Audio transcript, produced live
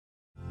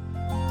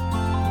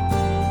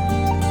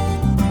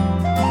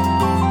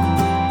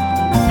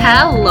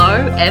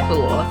Hello,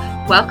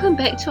 Avalor. Welcome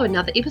back to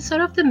another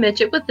episode of The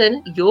Midget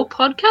Within, your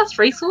podcast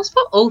resource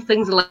for all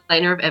things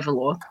Elena of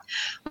Avalor.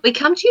 We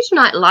come to you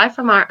tonight live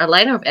from our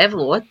Elena of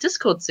Avalor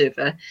Discord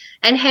server,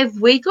 and have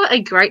we got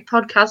a great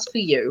podcast for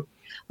you.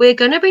 We're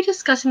going to be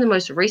discussing the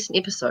most recent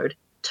episode,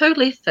 Two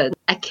Left Fins,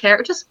 a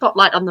character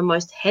spotlight on the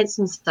most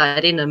handsome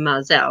Elena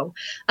Marzel,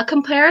 a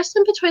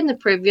comparison between the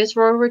previous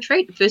Royal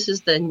Retreat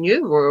versus the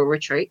new Royal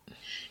Retreat,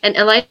 an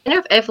Elena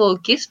of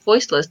Avalor guest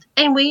voice list,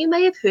 and where you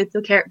may have heard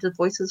the character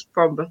voices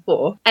from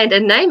before, and a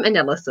name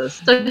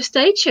analysis. So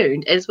stay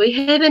tuned as we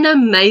have an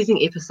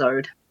amazing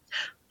episode.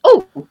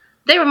 Oh,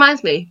 that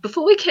reminds me,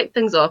 before we kick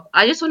things off,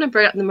 I just want to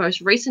bring up the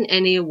most recent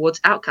Annie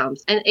Awards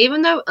outcomes. And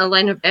even though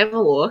Elena of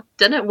Avalor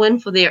didn't win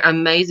for their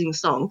amazing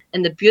song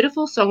and the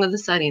beautiful Song of the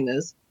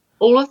Sirenas,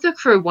 all of the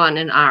crew won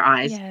in our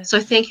eyes. Yes. So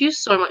thank you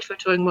so much for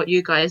doing what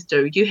you guys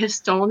do. You have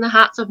stolen the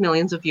hearts of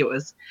millions of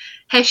viewers.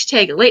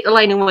 Hashtag Let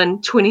Elena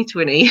Win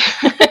 2020.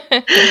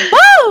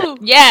 Woo!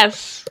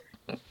 Yes.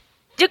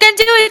 You can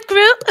do it,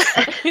 crew.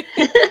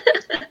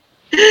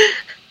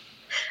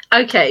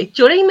 Okay,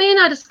 joining me in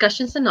our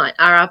discussions tonight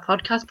are our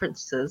podcast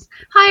princesses.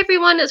 Hi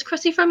everyone, it's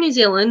Chrissy from New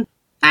Zealand.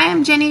 Hi,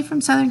 I'm Jenny from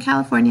Southern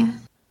California.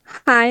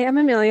 Hi, I'm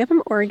Amelia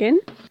from Oregon.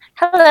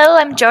 Hello,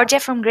 I'm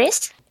Georgia from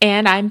Greece.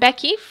 And I'm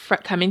Becky,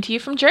 coming to you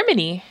from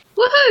Germany.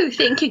 Woohoo!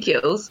 Thank you,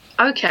 girls.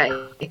 Okay,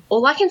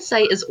 all I can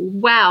say is,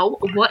 wow,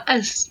 what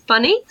a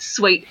funny,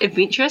 sweet,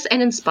 adventurous,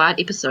 and inspired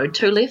episode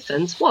Two Left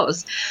Fins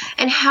was.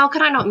 And how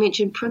can I not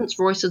mention Prince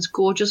Royce's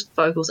gorgeous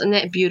vocals in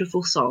that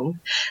beautiful song?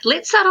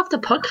 Let's start off the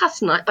podcast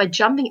tonight by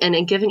jumping in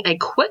and giving a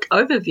quick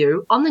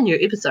overview on the new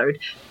episode.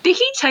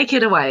 Becky, take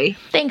it away.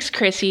 Thanks,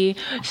 Chrissy.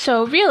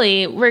 So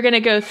really, we're going to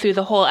go through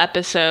the whole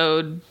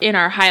episode in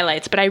our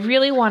highlights, but I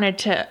really wanted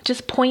to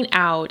just point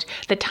out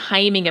the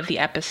timing of the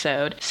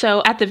episode.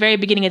 So at the very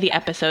beginning of the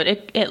episode,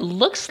 it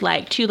looks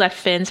like Two Left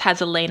Fins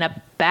has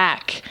Elena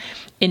back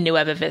in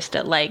Nueva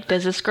Vista. Like,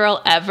 does this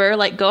girl ever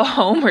go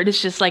home, or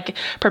is just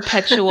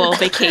perpetual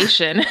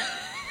vacation?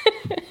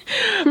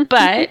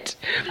 But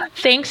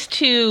thanks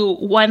to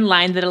one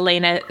line that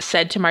Elena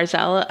said to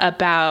Marzel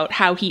about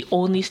how he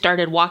only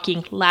started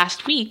walking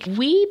last week,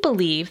 we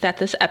believe that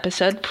this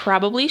episode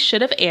probably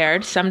should have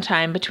aired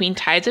sometime between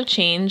Tides of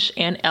Change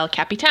and El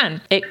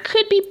Capitan. It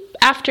could be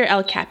after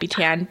El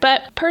Capitan,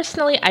 but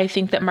personally I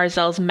think that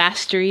Marzel's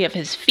mastery of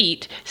his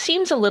feet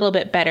seems a little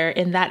bit better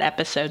in that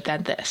episode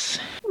than this.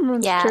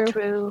 That's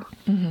true.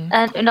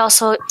 Mm-hmm. And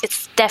also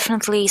it's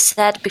definitely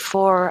said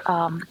before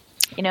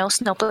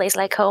snow plays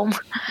like home.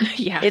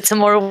 Yeah. It's a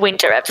more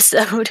winter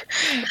episode.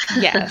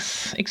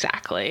 Yes,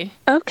 exactly.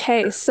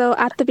 Okay, so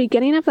at the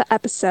beginning of the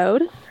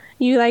episode,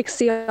 you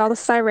see all the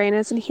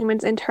Sirenas and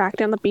humans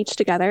interacting on the beach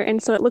together,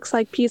 and so it looks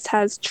like peace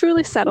has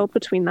truly settled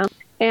between them.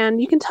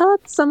 And you can tell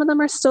that some of them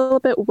are still a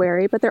bit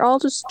wary, but they're all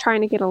just trying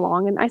to get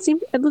along, and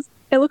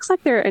it looks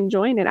like they're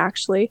enjoying it,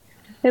 actually.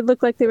 It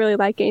looked like they really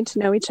like getting to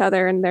know each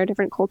other and their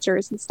different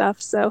cultures and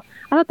stuff, so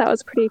I thought that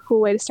was a pretty cool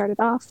way to start it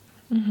off.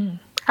 Mm-hmm.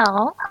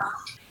 Oh.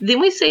 Then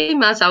we see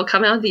Marzel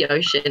come out of the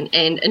ocean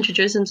and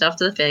introduce himself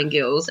to the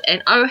fangirls,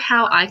 and oh,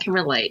 how I can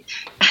relate.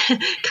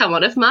 Come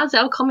on, if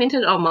Marzel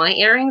commented on my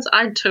earrings,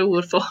 I too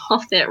would fall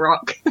off that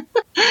rock.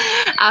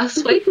 Our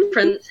sweet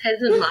prince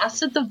hasn't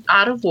mastered the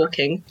art of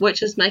walking,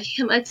 which is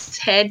making him a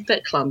tad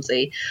bit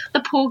clumsy.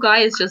 The poor guy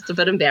is just a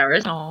bit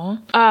embarrassed.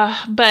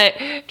 Aww. But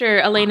after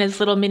Elena's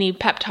little mini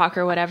pep talk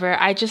or whatever,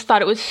 I just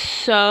thought it was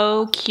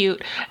so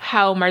cute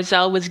how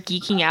Marzel was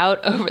geeking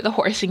out over the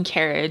horse and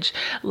carriage.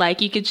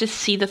 You could just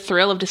see the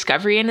thrill of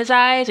discovery in his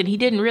eyes, and he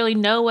didn't really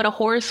know what a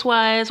horse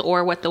was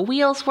or what the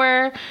wheels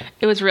were.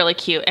 It was really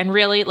cute, and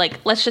really,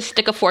 let's just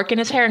stick a fork in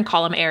his hair and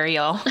call him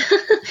Ariel.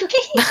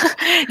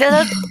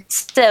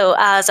 So,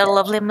 as our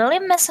lovely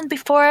Amelia mentioned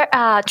before,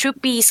 true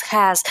peace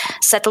has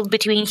settled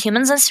between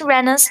humans and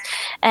Sirenas,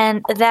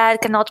 and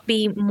that cannot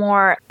be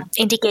more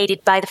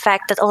indicated by the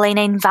fact that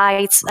Elena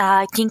invites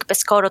King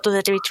Pescoro to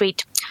the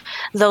retreat,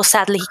 though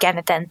sadly he can't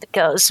attend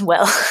because,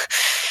 well,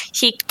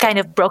 he kind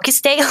of broke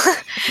his tail.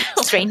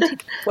 Strange.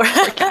 Poor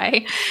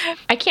guy.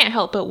 I can't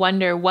help but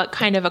wonder what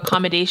kind of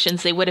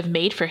accommodations they would have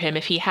made for him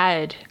if he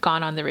had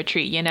gone on the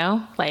retreat,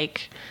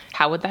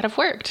 how would that have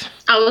worked?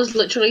 I was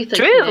literally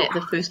thinking that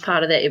the first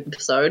part of that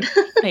episode.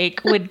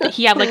 Would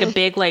he have a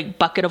big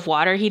bucket of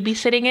water he'd be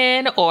sitting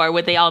in, or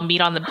would they all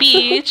meet on the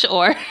beach,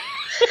 or...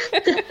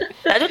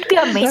 That would be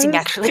amazing,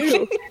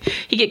 actually.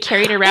 He'd get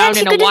carried around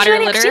in a water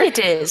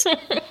litter.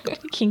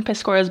 King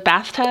Pescoro's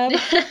bathtub.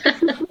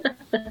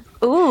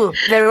 Ooh,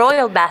 the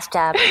royal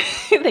bathtub.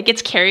 That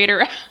gets carried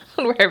around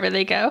wherever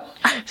they go.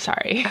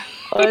 Sorry.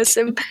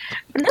 Awesome.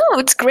 No,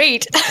 it's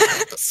great.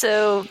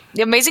 So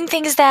the amazing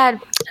thing is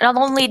that not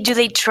only do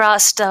they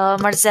trust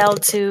Marzel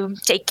to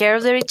take care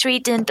of the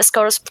retreat in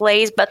Pescoro's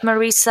place, but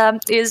Marisa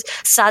is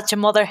such a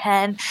mother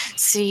hen.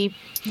 She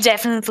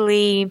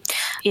definitely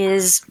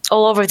is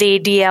all over the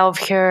idea of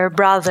her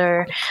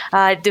brother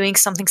doing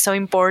something so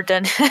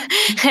important.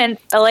 And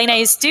Elena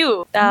is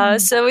too.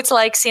 So it's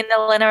like seeing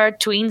Elena are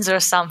twins or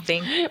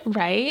something.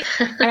 Right?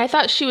 And I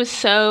thought she was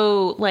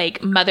so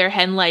like mother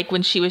hen like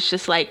when she was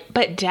just like,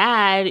 but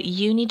Dad,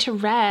 you need to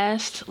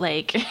rest.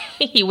 Like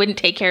he wouldn't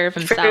take care of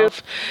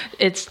himself. True.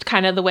 It's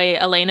kind of the way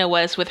Elena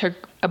was with her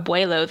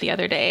abuelo the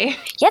other day.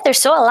 Yeah, they're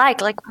so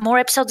alike. Like more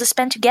episodes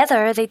spent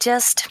together, they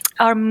just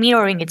are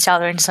mirroring each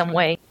other in some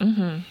way.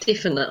 Mm-hmm.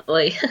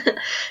 Definitely.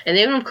 And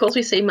then, of course,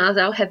 we see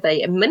Marzel have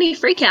a mini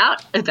freak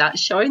out about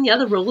showing the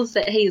other rulers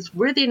that he is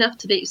worthy enough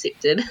to be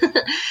accepted,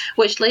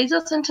 which leads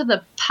us into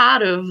the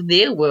part of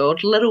their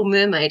world, Little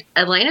Mermaid,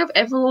 Elena of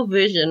Avalor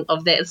version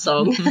of that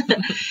song.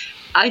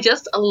 I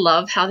just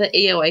love how the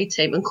EOA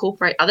team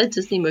incorporate other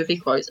Disney movie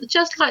quotes,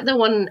 just like the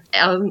one,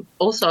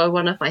 also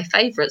one of my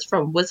favourites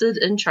from Wizard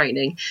in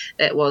Training,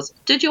 that was,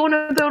 "Did you want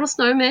to build a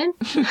snowman?"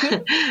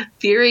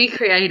 Very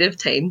creative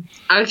team.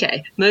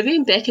 Okay,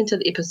 moving back into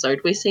the episode,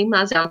 we see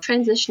Marzel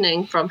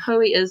transitioning from who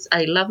he is,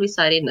 a lovely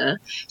sirena,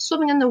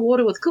 swimming in the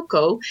water with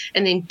Cuckoo,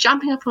 and then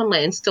jumping up on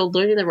land, still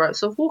learning the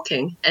ropes of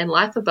walking, and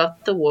life above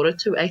the water,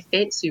 to a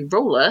fancy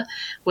ruler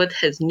with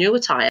his new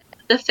attire.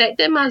 The fact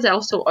that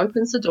Marzel still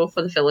opens the door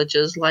for the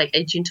villagers like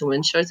a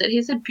gentleman shows that he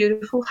has a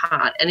beautiful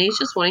heart and he's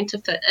just wanting to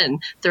fit in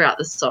throughout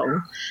the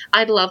song.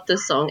 I love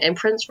this song, and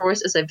Prince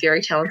Royce is a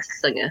very talented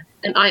singer.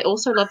 And I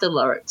also love the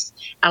lyrics.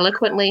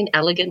 Eloquently and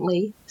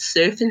elegantly,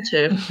 surf and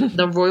turf,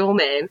 the royal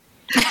man.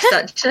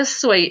 Such a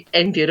sweet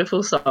and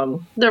beautiful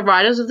song. The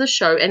writers of the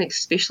show, and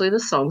especially the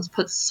songs,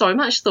 put so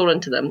much thought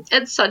into them.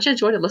 It's such a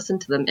joy to listen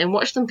to them and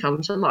watch them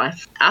come to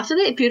life. After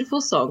that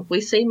beautiful song,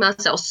 we see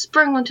Marzel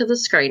spring onto the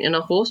screen in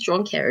a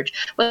horse-drawn carriage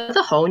with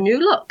a whole new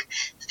look.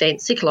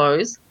 Fancy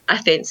clothes,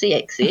 a fancy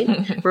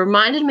accent,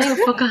 reminded me of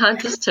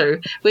Pocahontas too,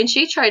 when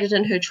she traded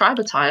in her tribe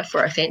attire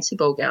for a fancy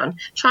ball gown,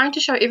 trying to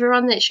show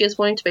everyone that she is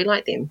wanting to be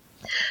like them.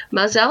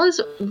 Marzel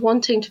is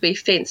wanting to be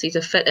fancy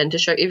to fit in, to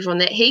show everyone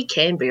that he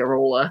can be a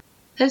ruler.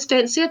 His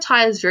fancy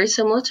attire is very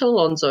similar to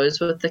Alonso's,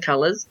 with the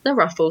colours, the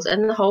ruffles,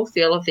 and the whole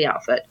feel of the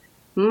outfit.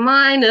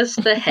 Minus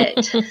the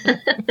hat.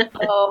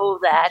 Oh,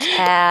 that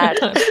hat.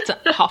 It's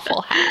an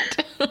awful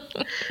hat.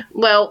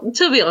 Well,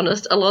 to be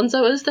honest,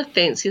 Alonso is the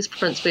fanciest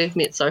prince we've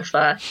met so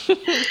far.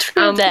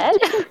 True that.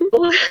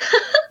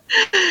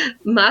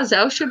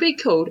 Marzel should be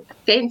called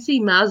Fancy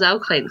Marzel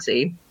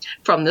Clancy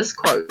from this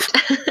quote.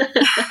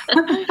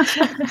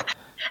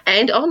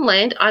 And on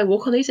land, I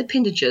walk on these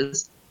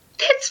appendages.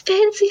 That's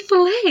fancy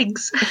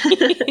flags.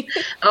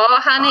 Oh,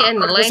 honey,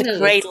 and Elena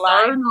is so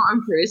not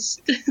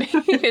impressed.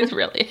 It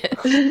really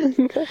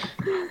is.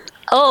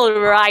 All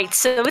right,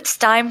 so it's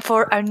time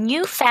for our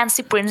new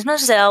fancy Prince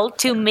Marzel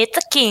to meet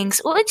the kings,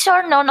 which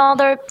are none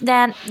other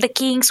than the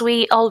kings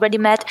we already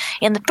met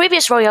in the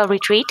previous royal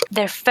retreat,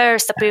 their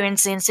first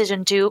appearance in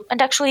season 2,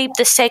 and actually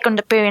the second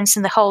appearance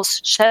in the whole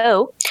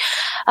show.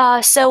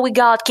 So we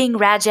got King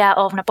Raja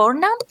of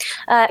Naporna,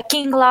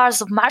 King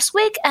Lars of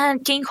Marswick,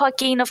 and King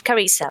Joaquin of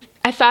Carissa.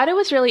 I thought it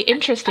was really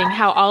interesting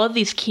how all of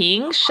these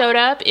kings showed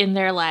up in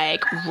their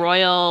like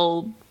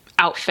royal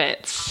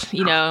outfits,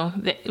 you know,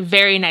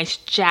 very nice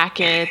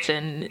jackets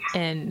and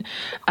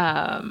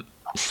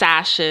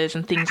sashes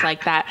and things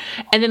like that.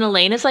 And then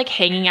Elena's like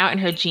hanging out in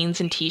her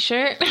jeans and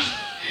t-shirt.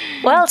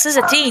 Well, she's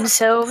a teen,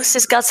 so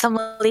she's got some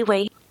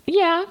leeway.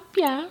 Yeah.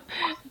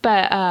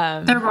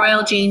 But they're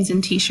royal jeans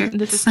and t-shirts.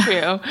 This is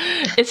true.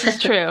 This is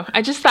true.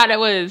 I just thought it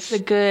was a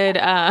good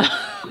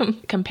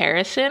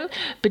comparison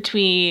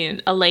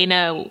between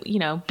Elena, you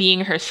know,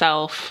 being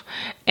herself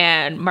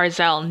and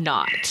Marzel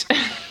not.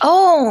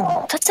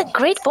 Oh, that's a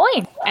great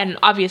point. And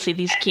obviously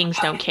these kings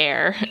don't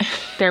care.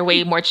 They're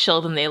way more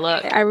chill than they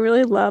look. I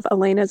really love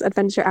Elena's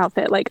adventure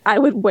outfit. Like, I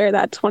would wear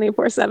that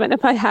 24/7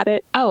 if I had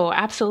it. Oh,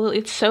 absolutely.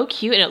 It's so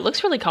cute. And it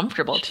looks really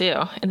comfortable, too.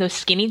 And those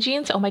skinny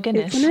jeans, oh my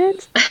goodness. Isn't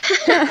it?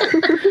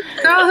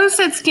 Girl, who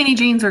said skinny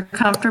jeans were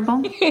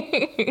comfortable?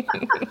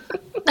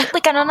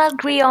 We cannot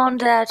agree on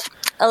that.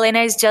 Elena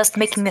is just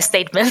making a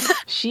statement.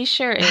 She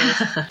sure is.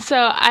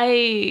 So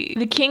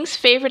the king's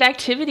favorite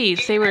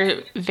activities, they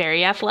were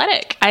very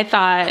athletic. I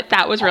thought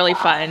that was really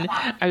fun.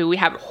 I mean, we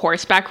have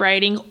horseback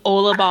riding,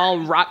 ola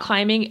ball, rock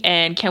climbing,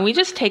 and can we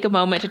just take a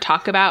moment to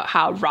talk about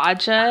how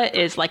Raja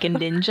is like a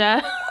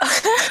ninja?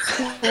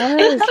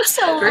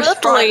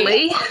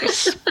 Absolutely.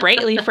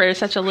 Sprightly for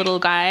such a little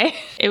guy.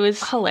 It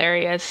was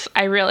hilarious.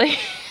 I really...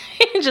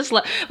 just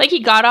like he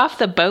got off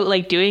the boat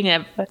like doing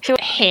a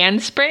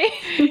handspray.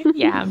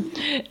 Yeah.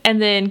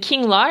 And then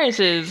King Lars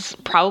is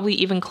probably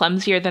even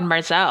clumsier than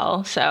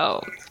Marzel,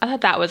 so I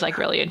thought that was like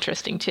really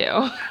interesting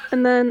too.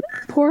 And then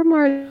poor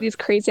Mars, these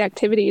crazy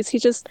activities, he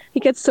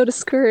gets so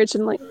discouraged,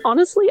 and like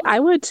honestly I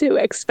would too,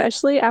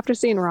 especially after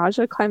seeing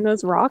Raja climb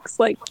those rocks.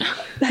 Like,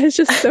 that is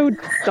just so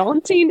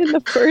daunting in the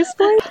first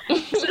place,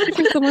 especially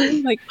for someone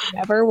who like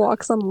never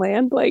walks on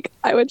land. Like,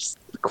 I would just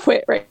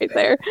quit right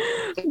there.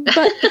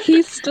 But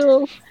he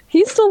still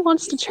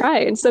wants to try,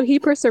 and so he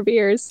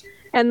perseveres.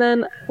 And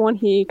then when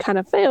he kind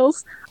of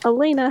fails,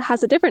 Elena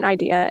has a different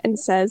idea and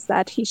says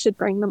that he should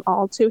bring them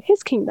all to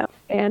his kingdom.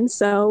 And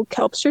so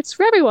kelp shirts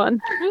for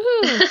everyone.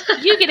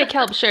 Woohoo! You get a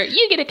kelp shirt.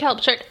 You get a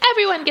kelp shirt.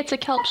 Everyone gets a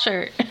kelp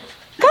shirt.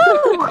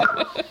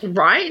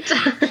 Right?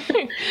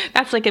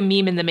 That's like a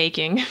meme in the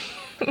making.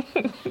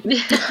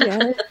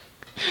 Yeah.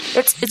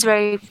 It's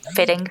very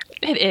fitting.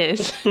 It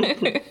is.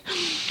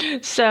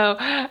 So,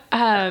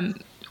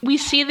 we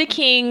see the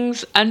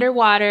kings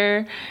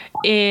underwater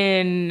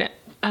in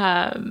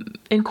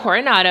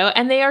Coronado,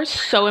 and they are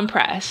so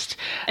impressed.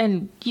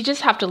 And you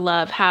just have to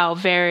love how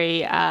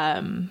very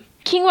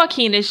King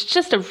Joaquin is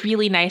just a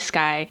really nice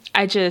guy.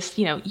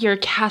 Your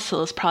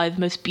castle is probably the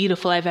most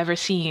beautiful I've ever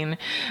seen.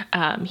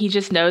 He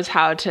just knows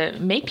how to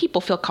make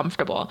people feel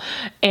comfortable.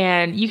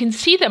 And you can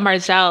see that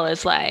Marzel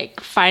is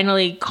like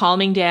finally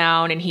calming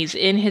down and he's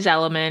in his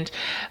element.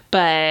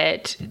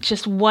 But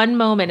just one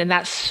moment and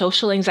that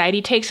social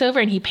anxiety takes over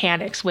and he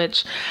panics,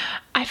 which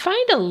I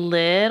find a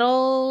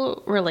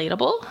little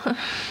relatable.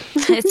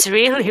 It's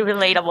really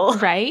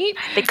relatable. Right?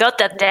 They got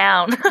that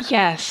down.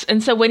 Yes.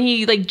 And so when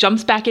he like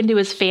jumps back into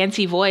his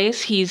fancy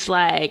voice, he's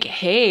like,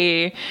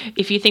 hey,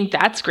 if you think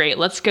that's great,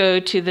 let's go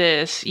to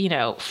this,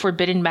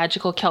 forbidden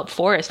magical kelp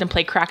forest and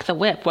play crack the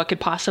whip. What could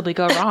possibly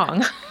go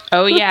wrong?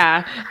 Oh,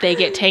 yeah. They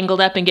get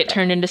tangled up and get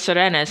turned into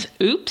sirenas.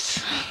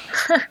 Oops.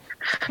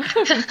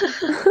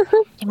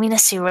 I mean, a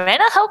sirena?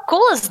 How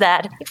cool is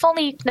that? If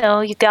only,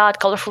 you got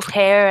colorful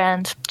hair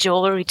and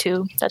jewelry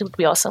too. That would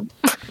be awesome.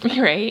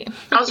 Right?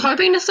 I was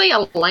hoping to see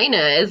Elena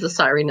as a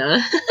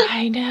sirena.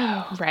 I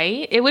know,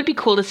 right? It would be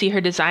cool to see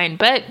her design,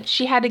 but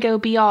she had to go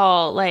be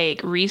all,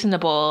 like,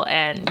 reasonable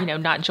and,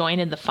 not join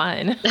in the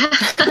fun.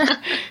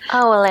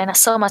 Oh, Elena,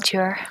 so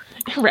mature.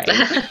 Right.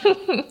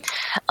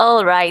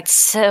 All right,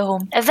 so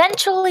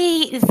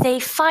eventually they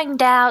find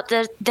out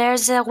that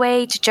there's a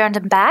way to turn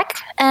them back,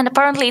 and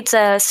apparently it's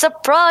a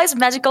surprise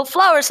magical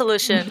flower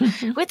solution,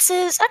 which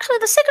is actually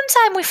the second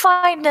time we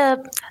find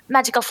a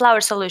magical flower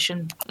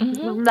solution.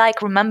 Mm-hmm.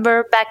 Like,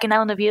 remember back in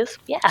Island of Youth?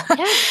 Yeah.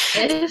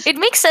 It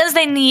makes sense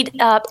they need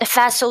a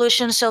fast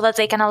solution so that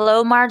they can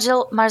allow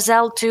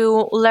Marzel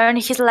to learn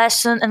his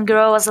lesson and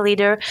grow as a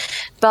leader,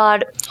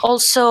 but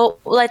also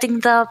letting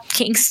the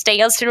kings stay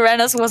as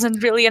sirenas wasn't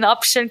really an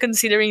option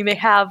considering they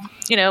have,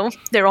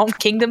 their own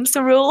kingdoms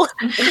to rule.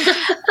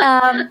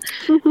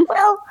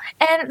 Well,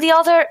 and the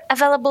other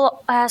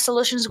available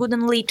solutions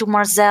wouldn't lead to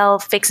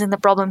Marzel fixing the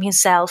problem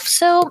himself.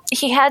 So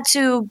he had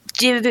to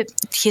give it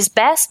his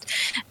best,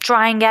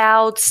 trying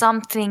out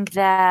something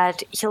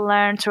that he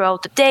learned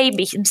throughout the day,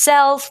 be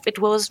himself. It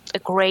was a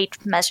great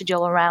message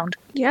all around.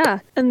 Yeah,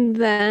 and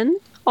then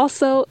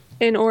also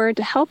in order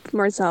to help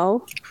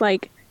Marzel,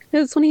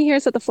 because when he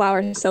hears that the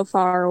flower is so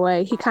far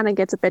away, he kind of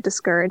gets a bit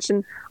discouraged,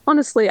 and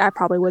honestly, I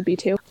probably would be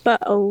too.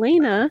 But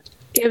Elena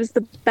gives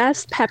the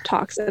best pep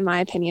talks, in my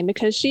opinion,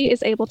 because she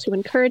is able to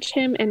encourage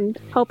him and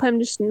help him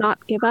just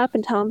not give up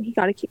and tell him he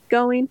got to keep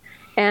going,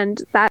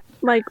 and that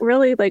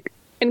really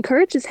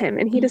encourages him,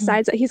 and he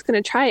decides that he's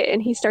going to try it,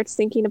 and he starts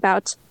thinking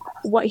about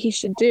what he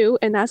should do,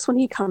 and that's when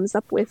he comes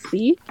up with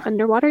the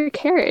underwater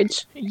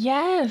carriage.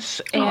 Yes.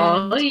 And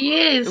oh,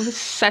 yes. It was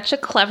such a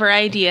clever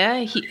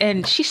idea.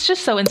 And she's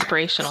just so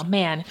inspirational,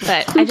 man.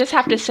 But I just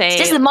have to say,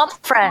 she's the mom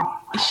friend.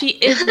 She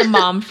is the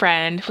mom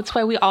friend. That's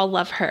why we all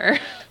love her.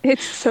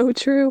 It's so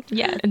true.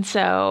 Yeah. And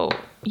so,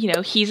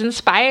 he's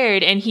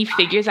inspired and he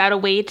figures out a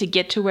way to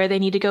get to where they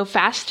need to go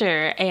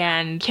faster.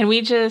 And can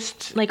we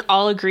just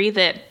all agree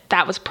that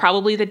that was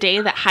probably the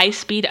day that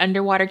high-speed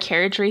underwater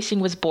carriage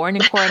racing was born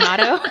in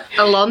Coronado?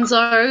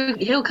 Alonso,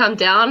 he'll come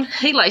down.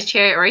 He likes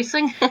chariot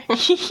racing.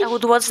 I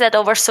would watch that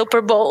over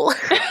Super Bowl.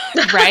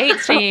 Right?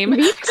 Same.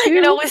 Me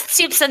too. With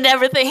chips and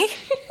everything.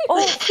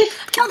 Oh,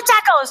 kelp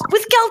tacos!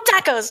 With kelp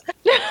tacos!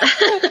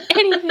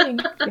 Anything.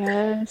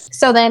 Yes.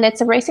 So then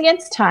it's a race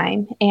against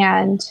time,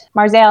 and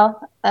Marzel,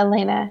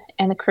 Elena,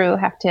 and the crew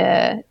have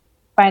to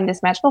find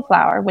this magical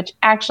flower, which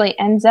actually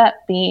ends up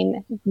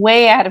being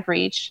way out of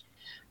reach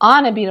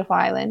on a beautiful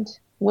island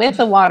with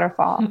a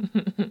waterfall.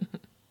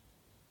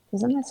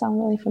 Doesn't that sound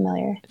really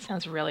familiar? It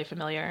sounds really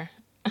familiar.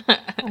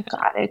 Oh,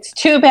 God, it's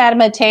too bad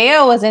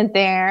Mateo wasn't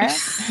there.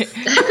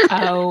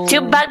 Oh.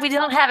 Too bad we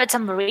don't have a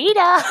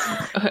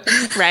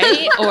tamburita.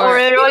 Right? Or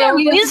a royal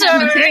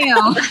wizard.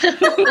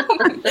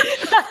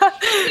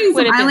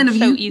 Would have Island been of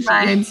so Youth easy.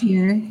 vibes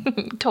here.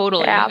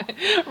 Totally. Yeah.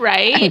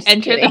 Right?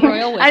 Enter kidding. the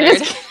royal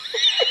wizard.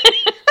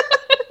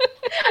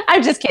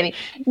 I'm just kidding.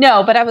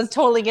 No, but I was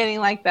totally getting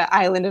the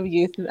Island of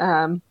Youth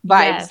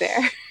vibes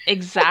there.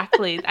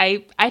 Exactly.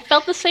 I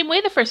felt the same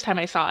way the first time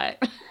I saw it.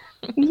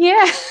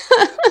 Yeah.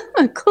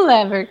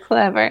 Clever.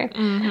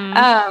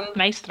 Mm-hmm.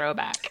 Nice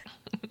throwback.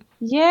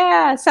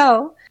 Yeah.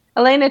 So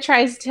Elena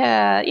tries to,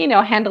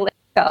 handle it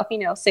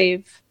herself,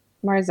 save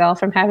Marzel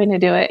from having to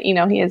do it.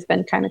 He has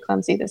been kind of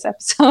clumsy this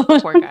episode.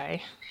 Poor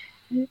guy.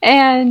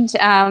 And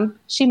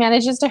she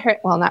manages to hurt.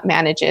 Well, not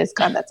manages.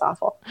 God, that's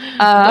awful.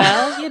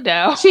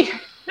 She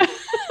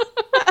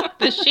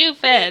the shoe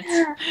fits.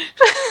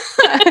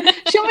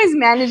 She always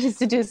manages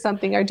to do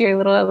something, our dear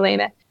little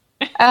Elena.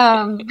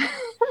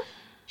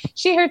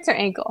 She hurts her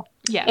ankle.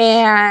 Yes.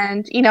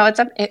 And,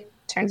 it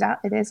turns out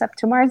it is up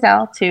to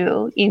Marzel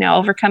to,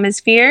 overcome his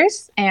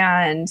fears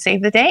and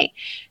save the day.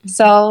 Mm-hmm.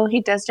 So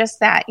he does just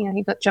that.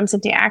 He jumps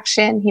into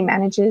action. He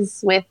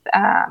manages with,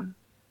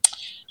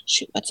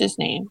 what's his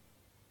name?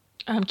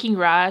 King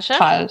Raja.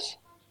 Pause.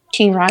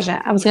 King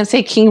Raja. I was going to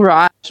say King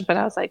Raj, but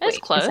I was like, that's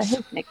wait, close. Is that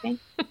his nickname?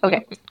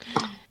 Okay.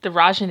 The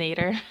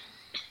Rajanator.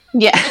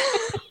 Yeah.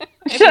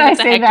 Should I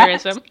say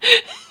that?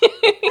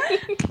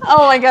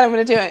 Oh my God, I'm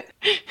going to do it.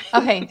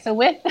 Okay, so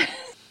with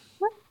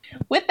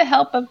the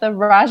help of the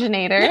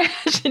Rajanator.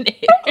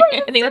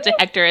 I think that's a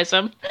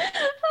Hectorism.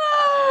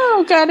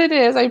 Oh God, it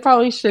is. I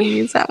probably shouldn't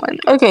use that one.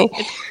 Okay.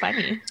 It's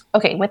funny.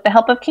 Okay, with the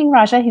help of King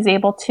Raja, he's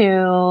able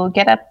to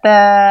get up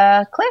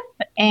the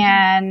cliff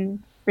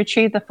and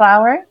retrieve the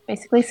flower,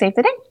 basically save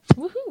the day.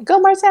 Woohoo.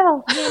 Go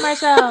Marzel! Yay,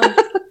 Marzel!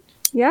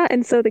 Yeah,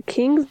 and so the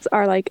kings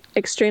are like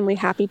extremely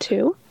happy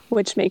too,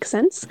 which makes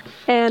sense.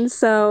 And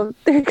so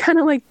they're kind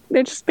of like,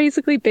 they're just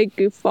basically big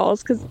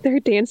goofballs because their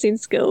dancing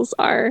skills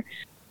are,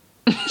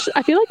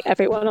 I feel like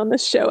everyone on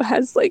this show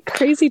has like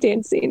crazy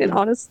dancing, and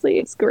honestly,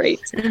 it's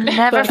great.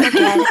 Never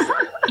forget.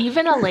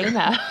 Even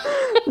Elena.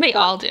 They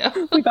all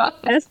do. We got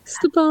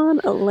Esteban,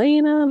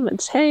 Elena,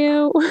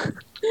 Mateo.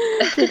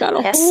 We got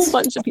a whole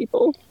bunch of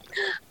people.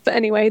 But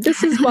anyway,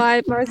 this is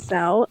why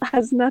Marzel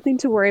has nothing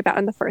to worry about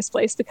in the first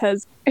place,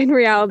 because in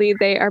reality,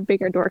 they are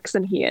bigger dorks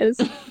than he is.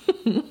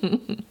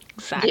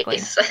 Exactly.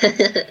 Yes.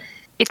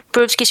 It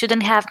proves he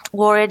shouldn't have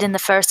worried in the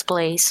first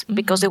place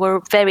because they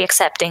were very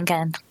accepting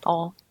and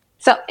all.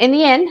 So in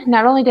the end,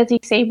 not only does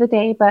he save the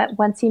day, but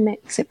once he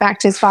makes it back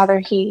to his father,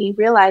 he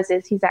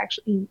realizes he's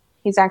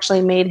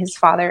actually made his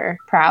father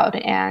proud.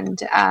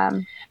 And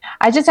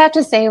I just have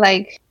to say,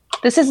 like,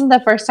 this isn't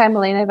the first time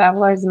Elena of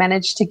Avalor has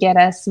managed to get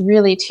us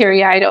really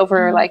teary-eyed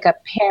over like a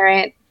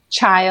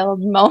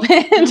parent-child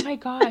moment. Oh my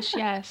gosh,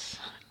 yes.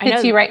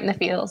 Hits you right in the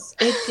feels.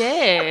 It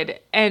did.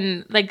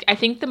 And like, I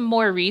think the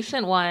more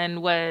recent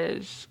one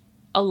was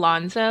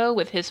Alonso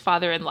with his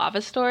father in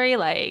lava story.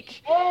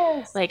 Like,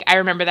 yes. Like I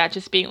remember that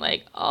just being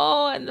like,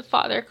 oh, and the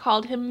father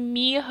called him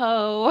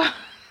Mijo.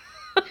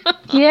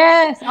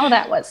 Yes. Oh,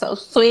 that was so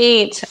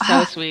sweet.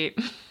 So sweet.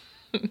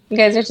 You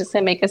guys are just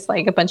going to make us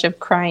like a bunch of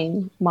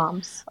crying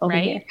moms over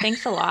right? here.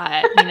 Thanks a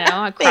lot.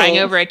 Crying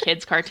over a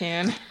kid's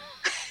cartoon.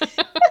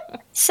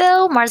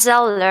 So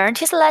Marzel learned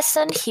his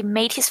lesson. He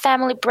made his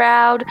family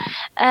proud.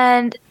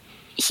 And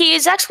he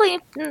is actually,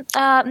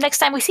 next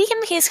time we see him,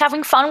 he's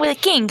having fun with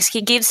the kings.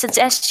 He gives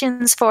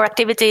suggestions for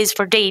activities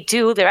for day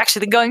 2. They're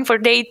actually going for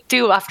day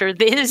 2 after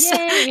this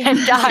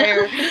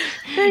entire.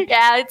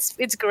 Yeah,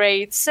 it's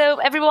great. So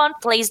everyone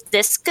plays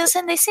discus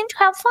and they seem to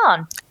have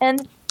fun.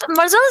 And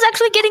Marzel is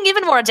actually getting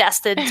even more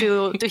adjusted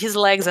to his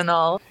legs and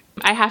all.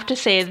 I have to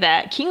say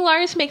that King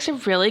Lars makes a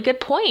really good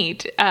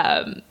point.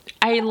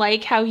 I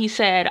like how he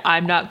said,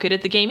 I'm not good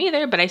at the game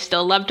either, but I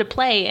still love to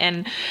play.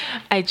 And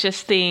I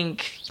just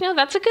think,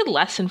 that's a good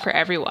lesson for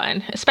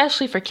everyone,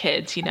 especially for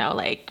kids,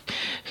 like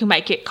who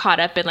might get caught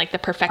up in like the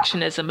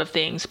perfectionism of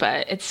things.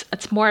 But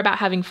it's more about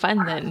having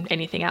fun than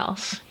anything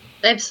else.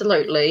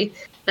 Absolutely.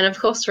 And of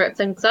course, to wrap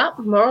things up,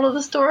 moral of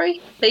the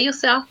story, be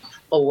yourself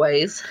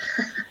always.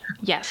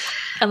 Yes.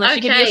 Unless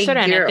you can be a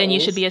Serena, then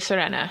you should be a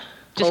Serena.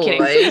 Just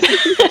always.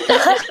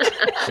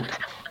 Kidding.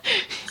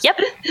 Yep.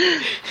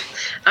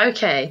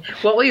 Okay,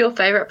 what were your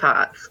favourite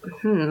parts?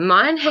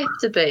 Mine have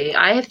to be,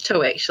 I have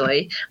two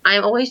actually.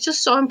 I'm always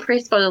just so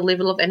impressed by the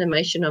level of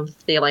animation of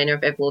the Elena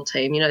of Avalor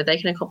team. They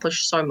can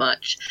accomplish so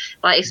much.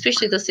 Like,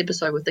 especially this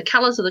episode with the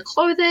colours of the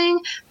clothing,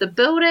 the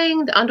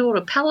building, the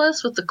underwater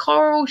palace with the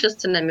coral,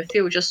 just to name a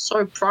few, just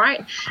so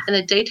bright. And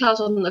the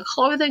details on the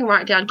clothing,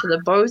 right down to the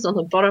bows on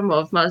the bottom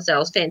of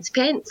Marzel's fancy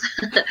pants.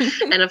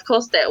 And of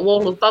course, that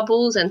wall of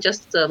bubbles and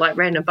just the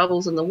random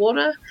bubbles in the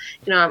water.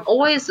 I'm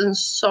always in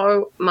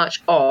so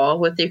much awe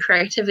with their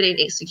creativity and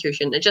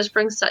execution. It just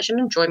brings such an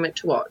enjoyment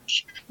to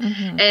watch.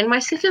 Mm-hmm. And my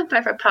second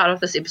favourite part of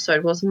this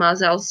episode was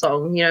Marzel's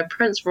song.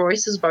 Prince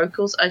Royce's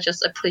vocals are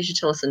just a pleasure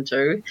to listen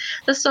to.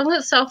 The song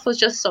itself was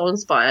just so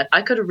inspired.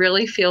 I could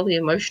really feel the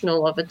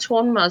emotional of a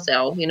torn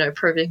Marzel,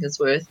 proving his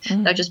worth.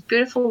 Mm-hmm. They're just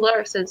beautiful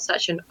lyrics and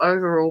such an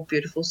overall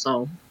beautiful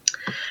song.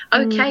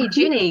 Okay,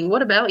 Jenny,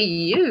 what about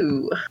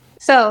you?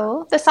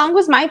 So the song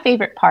was my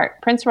favorite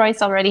part. Prince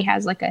Royce already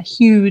has like a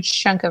huge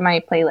chunk of my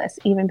playlist,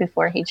 even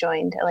before he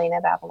joined Elena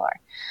of Avalor.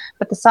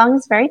 But the song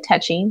is very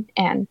touching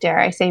and, dare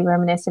I say,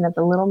 reminiscent of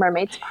the Little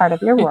Mermaid's Part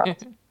of Your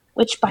World,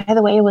 which, by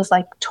the way, was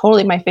like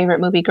totally my favorite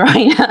movie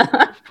growing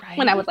up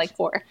when I was like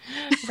 4.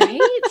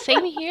 Right?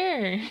 Same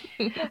here.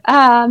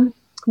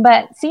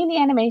 But seeing the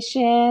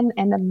animation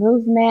and the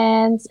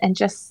movements and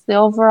just the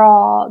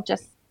overall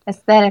just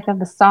aesthetic of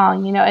the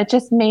song, it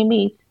just made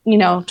me,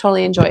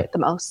 totally enjoy it the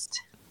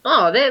most.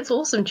 Oh, that's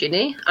awesome,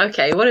 Jenny.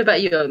 Okay, what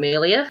about you,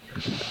 Amelia?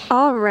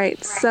 All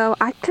right, so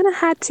I kind of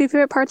had 2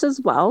 favorite parts as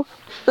well.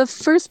 The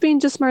first being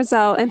just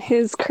Marzel and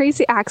his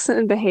crazy accent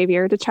and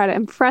behavior to try to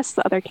impress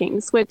the other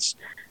kings, which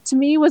to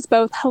me was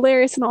both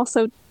hilarious and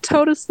also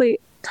totally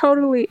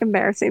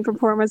embarrassing for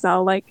poor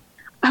Marzel. Like,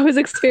 I was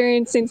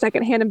experiencing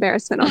secondhand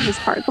embarrassment on his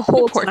part the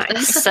whole Poor time.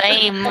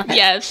 Same.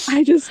 Yes.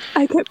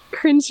 I kept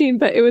cringing,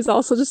 but it was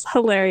also just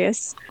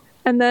hilarious.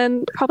 And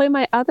then probably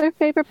my other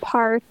favorite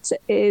part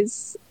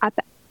is at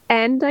the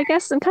end, I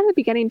guess, and kind of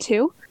the beginning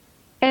too.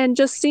 And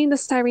just seeing the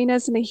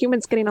Sirenas and the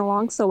humans getting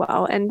along so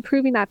well and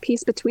proving that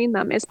peace between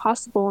them is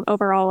possible and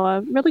overall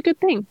a really good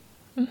thing.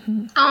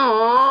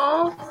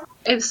 Aww,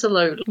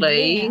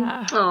 absolutely.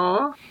 Yeah.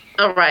 Aww.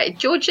 All right,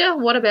 Georgia,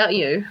 what about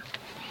you?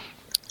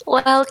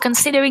 Well,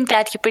 considering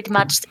that you pretty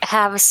much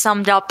have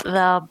summed up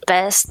the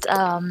best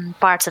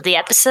parts of the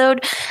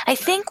episode, I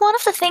think one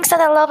of the things that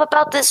I love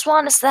about this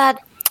one is that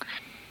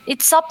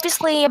it's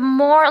obviously a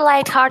more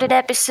lighthearted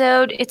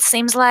episode. It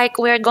seems like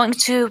we're going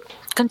to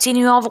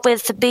continue on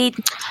with a bit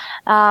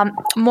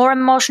more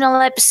emotional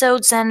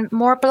episodes and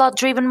more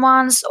plot-driven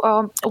ones,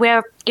 or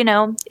where,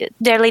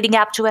 they're leading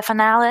up to a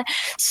finale.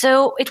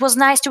 So it was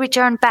nice to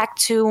return back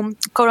to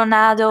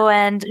Coronado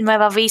and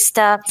Nueva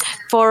Vista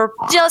for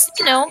just,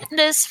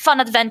 this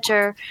fun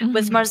adventure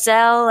with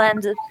Marzel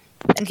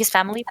and his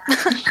family.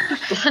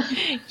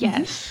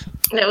 Yes.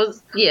 That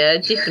was, yeah,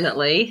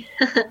 definitely.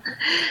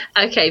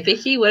 Okay,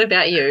 Becky, what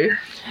about you?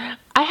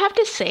 I have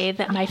to say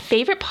that my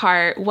favorite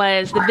part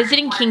was the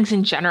visiting kings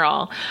in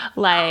general.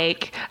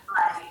 Like,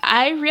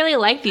 I really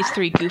like these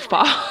three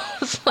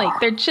goofballs. Like,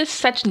 they're just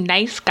such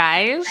nice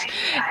guys.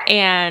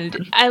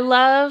 And I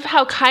love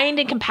how kind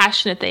and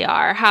compassionate they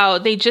are. How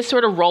they just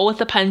sort of roll with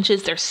the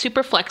punches. They're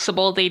super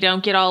flexible. They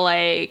don't get all,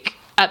 like,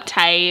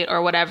 uptight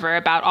or whatever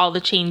about all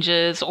the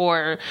changes,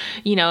 or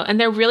and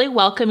they're really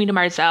welcoming to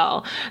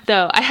Marzel.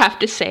 Though I have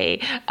to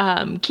say,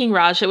 King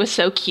Raja was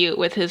so cute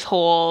with his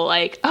whole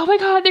like, oh my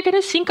god, they're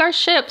gonna sink our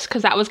ships,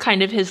 because that was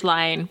kind of his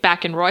line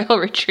back in Royal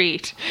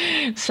Retreat.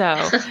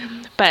 So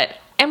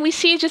and we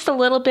see just a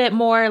little bit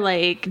more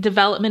like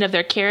development of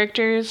their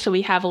characters, so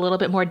we have a little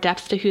bit more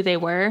depth to who they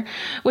were,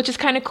 which is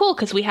kind of cool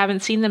because we haven't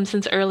seen them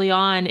since early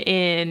on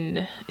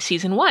in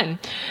season 1.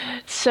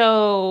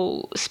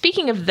 So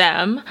speaking of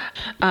them,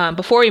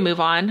 before we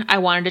move on, I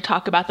wanted to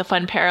talk about the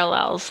fun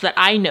parallels that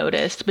I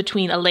noticed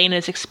between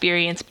Elena's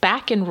experience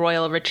back in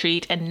Royal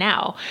Retreat and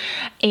now.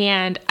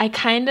 And I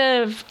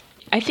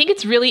think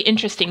it's really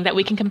interesting that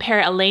we can compare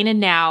Elena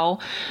now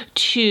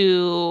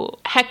to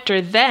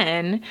Hector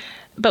then,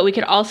 but we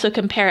could also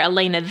compare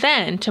Elena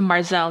then to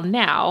Marzel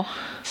now.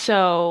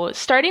 So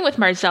starting with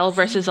Marzel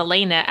versus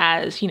Elena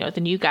as,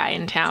 the new guy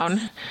in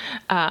town,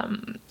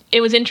 it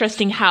was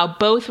interesting how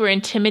both were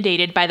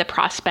intimidated by the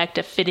prospect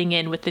of fitting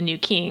in with the new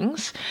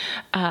kings,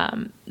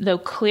 though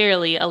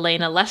clearly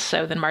Elena less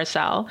so than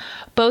Marzel.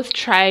 Both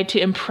tried to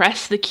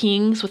impress the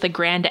kings with a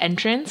grand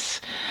entrance.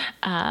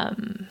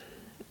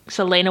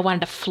 So Elena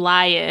wanted to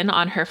fly in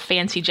on her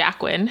fancy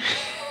Jacquin.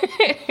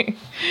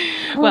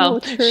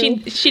 Well,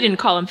 she didn't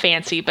call him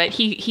fancy, but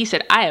he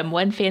said, I am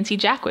one fancy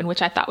Jacquin,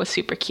 which I thought was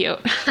super cute.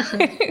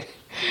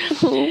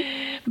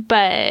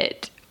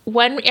 But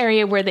one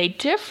area where they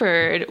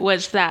differed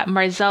was that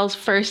Marzel's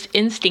first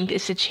instinct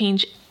is to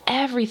change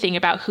everything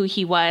about who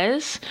he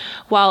was,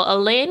 while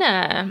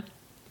Elena,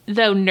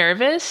 though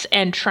nervous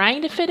and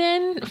trying to fit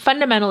in,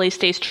 fundamentally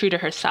stays true to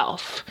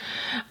herself.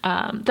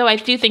 Though I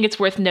do think it's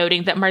worth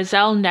noting that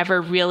Marzel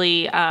never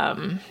really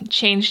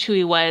changed who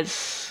he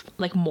was,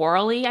 like,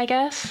 morally, I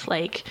guess.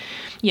 Like,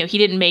 he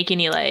didn't make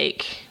any,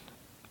 like,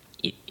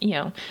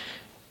 do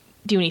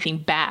anything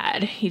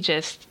bad. He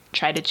just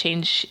tried to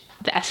change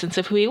the essence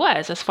of who he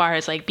was, as far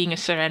as, like, being a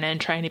Sirena and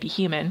trying to be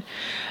human.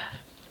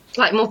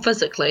 Like, more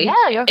physically.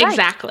 Yeah, you're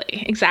right.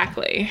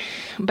 Exactly.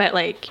 But,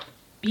 like,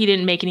 he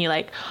didn't make any,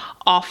 like,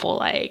 awful,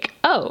 like,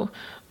 oh,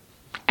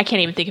 I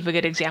can't even think of a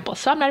good example,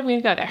 so I'm not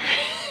even going to go there.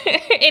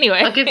 Anyway.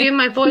 I'll give you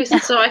my voice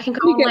so I can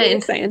call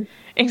in.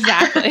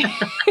 Exactly.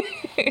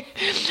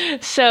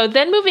 So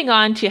then moving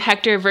on to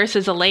Hector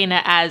versus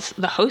Elena as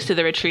the host of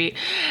the retreat.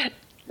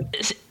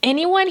 Does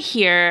anyone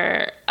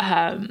here,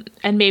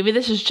 and maybe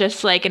this is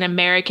just like an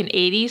American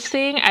 80s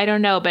thing, I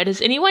don't know, but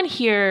does anyone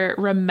here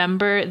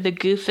remember the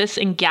Goofus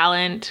and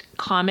Gallant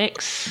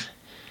comics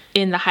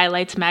in the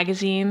Highlights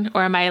magazine?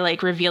 Or am I,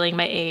 like, revealing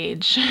my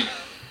age?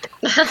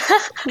 We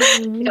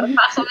haven't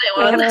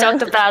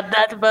talked about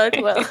that,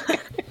 but well.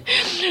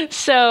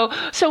 So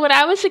when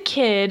I was a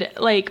kid,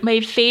 like,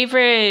 my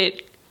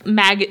favorite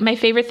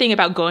thing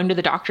about going to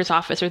the doctor's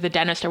office or the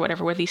dentist or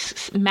whatever were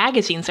these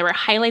magazines. There were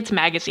Highlights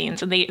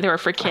magazines, and they were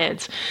for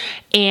kids.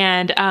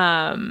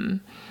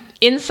 And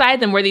inside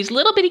them were these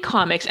little bitty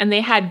comics, and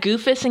they had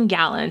Goofus and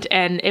Gallant,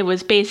 and it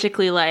was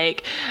basically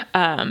like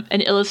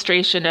an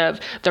illustration of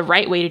the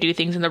right way to do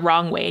things and the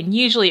wrong way, and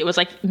usually it was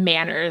like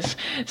manners.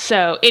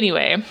 So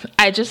anyway,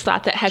 I just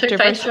thought that Hector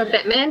versus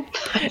Batman.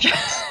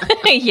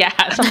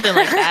 yeah, something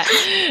like that.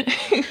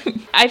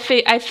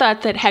 I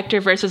thought that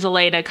Hector versus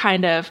Elena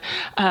kind of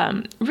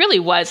really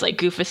was like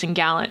Goofus and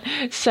Gallant.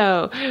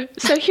 So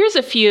here's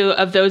a few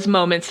of those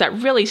moments that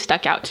really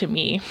stuck out to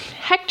me.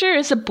 Hector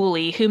is a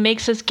bully who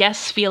makes his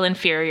guests feel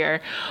inferior,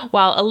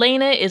 while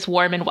Elena is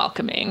warm and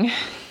welcoming.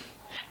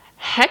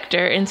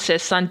 Hector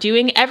insists on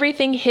doing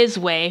everything his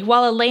way,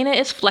 while Elena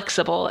is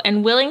flexible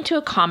and willing to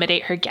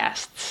accommodate her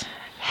guests.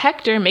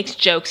 Hector makes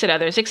jokes at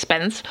others'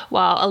 expense,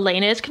 while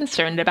Elena is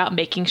concerned about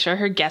making sure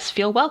her guests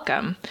feel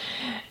welcome.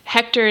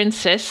 Hector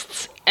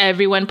insists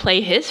everyone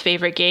play his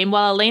favorite game,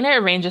 while Elena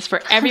arranges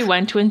for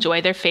everyone to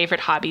enjoy their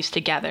favorite hobbies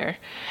together.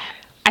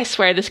 I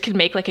swear this could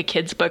make like a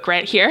kid's book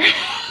right here.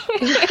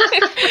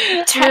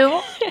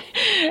 True.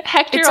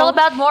 Hector It's all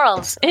about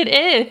morals. It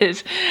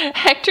is.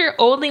 Hector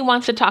only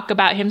wants to talk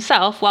about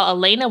himself, while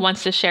Elena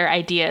wants to share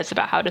ideas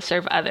about how to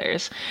serve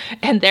others.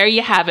 And there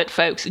you have it,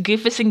 folks.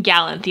 Goofus and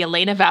Gallant, the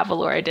Elena of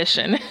Avalor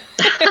edition.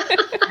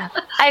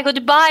 I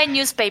could buy a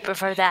newspaper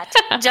for that.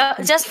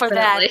 Just for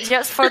that.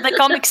 Just for the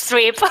comic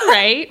strip.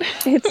 Right?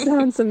 It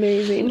sounds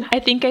amazing. I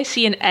think I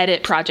see an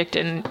edit project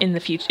in the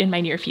future, in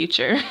my near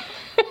future.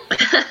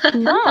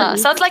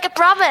 Sounds like a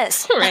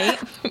promise. Right?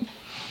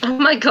 Oh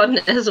my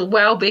goodness.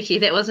 Wow, Becky,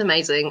 that was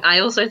amazing. I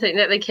also think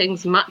that the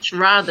Kings much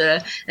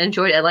rather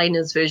enjoyed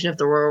Elena's version of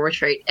the Royal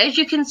Retreat. As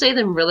you can see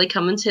them really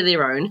come into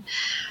their own.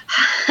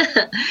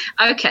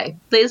 Okay,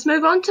 let's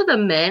move on to the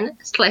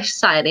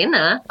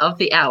man/Sirena of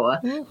the hour,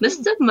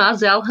 Mr.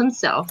 Marzel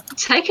himself.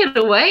 Take it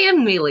away,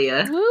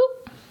 Amelia.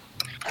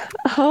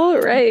 All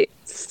right.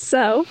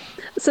 So,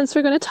 since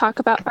we're going to talk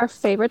about our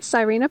favorite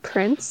Sirena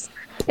prince,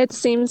 it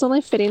seems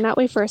only fitting that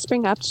we first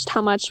bring up just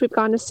how much we've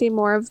gotten to see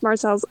more of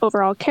Marzel's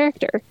overall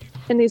character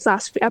in these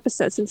last few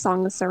episodes in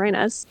Song of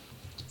Sirenas.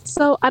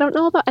 So, I don't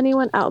know about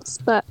anyone else,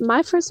 but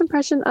my first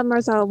impression of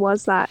Marzel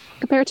was that,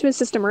 compared to his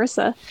sister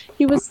Marissa,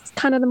 he was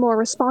kind of the more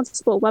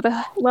responsible,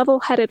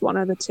 level-headed one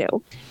of the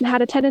two, and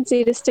had a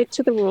tendency to stick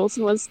to the rules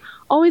and was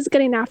always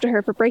getting after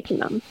her for breaking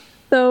them.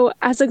 Though,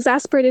 as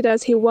exasperated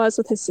as he was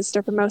with his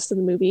sister for most of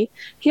the movie,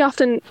 he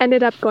often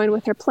ended up going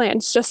with her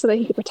plans just so that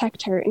he could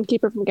protect her and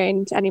keep her from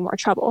getting into any more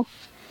trouble.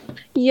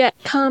 Yet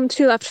come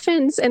Two Left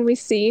Fins, and we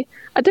see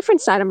a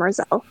different side of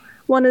Marzel.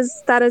 One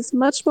that is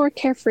much more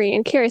carefree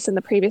and curious than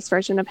the previous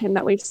version of him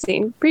that we've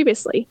seen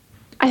previously.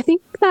 I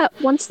think that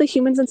once the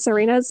humans and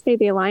Sirenas made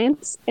the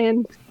alliance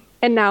and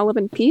now live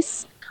in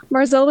peace,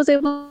 Marzel was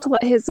able to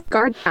let his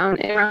guard down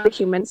around the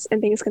humans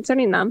and things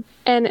concerning them.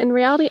 And in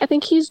reality, I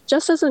think he's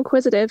just as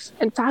inquisitive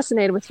and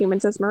fascinated with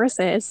humans as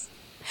Marissa is.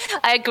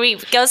 I agree,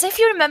 because if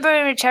you remember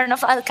in Return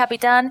of El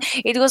Capitan,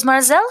 it was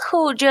Marzel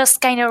who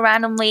just kind of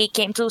randomly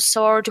came to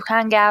Sor to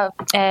hang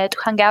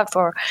out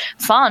for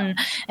fun,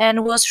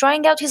 and was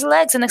trying out his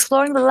legs and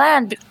exploring the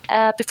land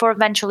before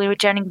eventually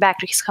returning back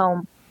to his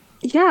home.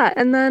 Yeah,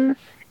 and then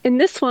in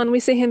this one, we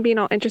see him being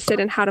all interested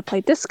in how to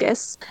play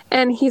discus,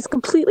 and he's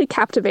completely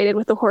captivated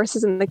with the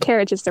horses and the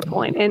carriages they're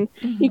pulling, and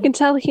you can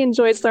tell he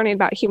enjoys learning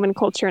about human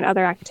culture and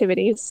other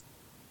activities.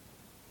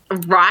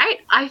 Right?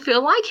 I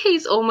feel like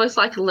he's almost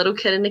like a little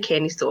kid in a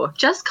candy store,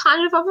 just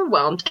kind of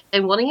overwhelmed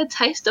and wanting a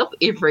taste of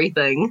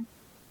everything.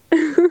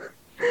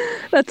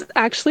 That's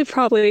actually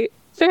probably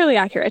fairly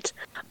accurate.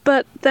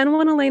 But then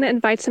when Elena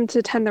invites him to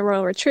attend the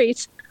royal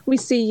retreat, we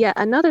see yet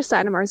another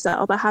side of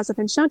Marzel that hasn't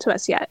been shown to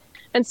us yet.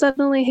 And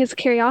suddenly his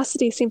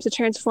curiosity seems to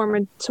transform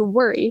into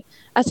worry,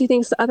 as he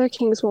thinks the other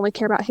kings will only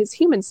care about his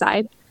human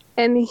side,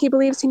 and he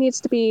believes he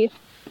needs to be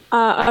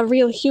a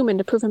real human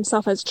to prove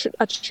himself as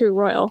a true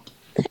royal.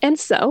 And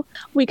so,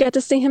 we get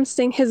to see him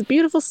sing his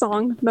beautiful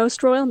song,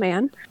 Most Royal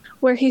Man,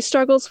 where he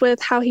struggles with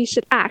how he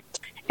should act,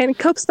 and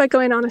copes by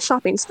going on a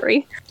shopping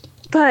spree.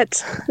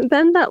 But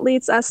then that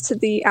leads us to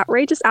the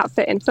outrageous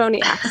outfit and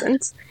phony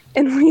accent,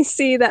 and we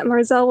see that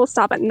Marzel will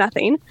stop at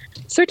nothing,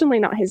 certainly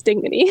not his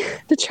dignity,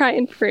 to try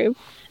and prove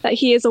that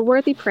he is a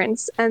worthy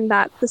prince and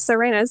that the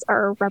Sirenas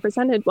are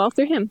represented well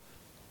through him.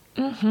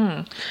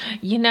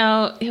 You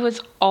know, it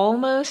was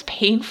almost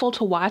painful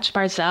to watch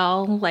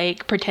Marzel,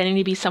 like, pretending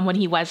to be someone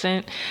he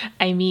wasn't.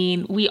 I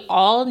mean, we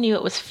all knew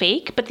it was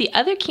fake, but the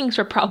other kings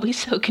were probably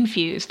so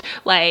confused.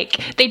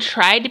 Like, they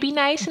tried to be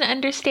nice and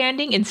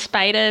understanding in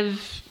spite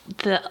of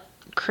the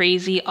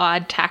crazy,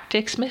 odd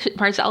tactics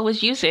Marzel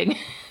was using.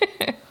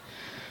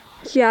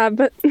 Yeah,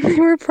 but they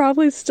were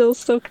probably still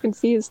so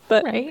confused,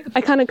 but right?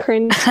 I kind of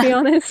cringed, to be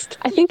honest.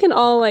 I think in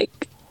all,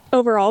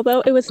 overall,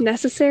 though, it was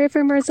necessary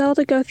for Marzel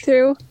to go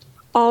through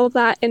all of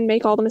that and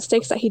make all the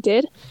mistakes that he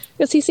did,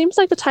 because he seems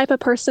like the type of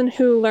person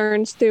who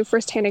learns through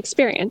firsthand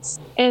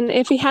experience. And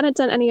if he hadn't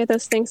done any of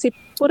those things, he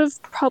would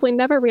have probably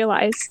never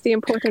realized the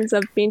importance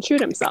of being true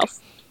to himself,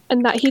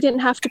 and that he didn't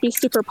have to be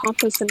super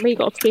pompous and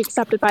regal to be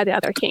accepted by the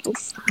other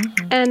kings.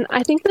 And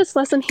I think this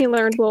lesson he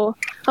learned will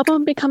help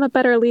him become a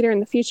better leader in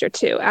the future,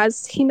 too,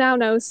 as he now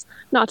knows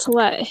not to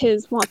let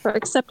his want for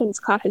acceptance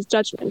cloud his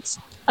judgment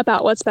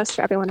about what's best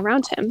for everyone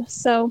around him.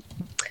 So,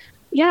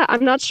 yeah,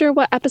 I'm not sure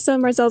what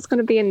episode Marzel's going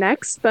to be in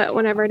next, but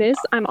whenever it is,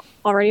 I'm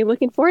already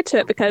looking forward to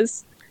it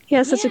because he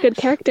has such a good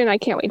character and I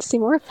can't wait to see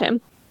more of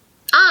him.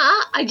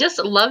 I just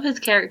love his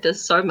character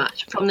so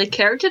much. From the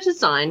character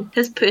design,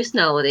 his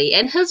personality,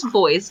 and his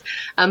voice,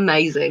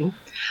 amazing.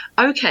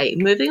 Okay,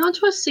 moving on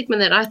to a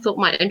segment that I thought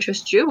might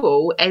interest you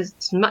all as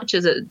much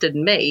as it did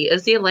me,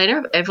 is the Elena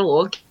of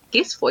Avalor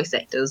guest voice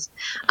actors.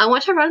 I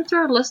want to run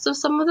through a list of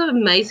some of the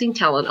amazing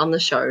talent on the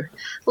show.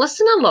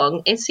 Listen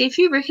along and see if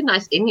you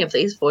recognize any of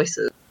these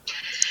voices.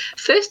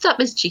 First up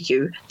is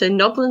Chiku, the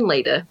Noblin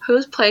leader, who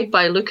is played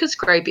by Lucas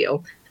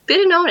Grabeel.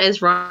 better known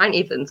as Ryan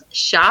Evans,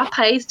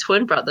 Sharpay's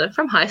twin brother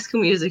from High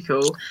School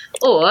Musical,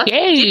 or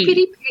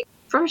Deputy Pete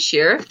from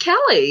Sheriff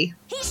Kelly.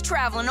 He's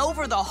traveling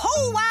over the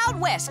whole Wild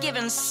West,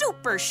 giving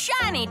super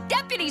shiny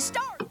deputy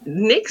stars.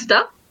 Next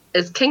up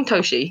is King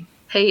Toshi.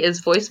 He is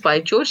voiced by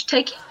George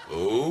Takei.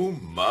 Oh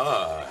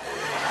my.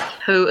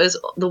 Who is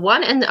the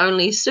one and the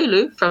only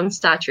Sulu from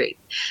Star Trek.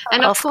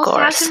 And of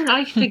course, how can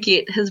I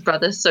forget his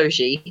brother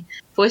Soji,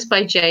 voiced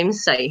by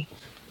James Say.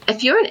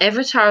 If you're an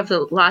Avatar of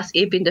the Last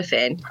Airbender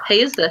fan,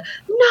 he is the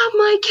 "not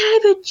my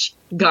cabbage"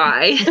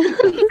 guy.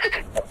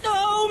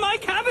 Oh, my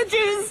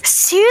cabbages!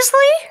 Seriously?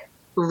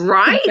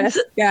 Right? Best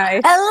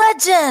guy. A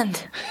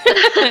legend!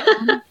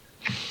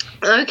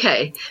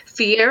 Okay,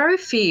 Fierro.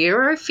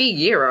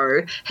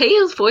 He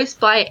is voiced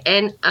by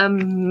an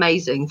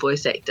amazing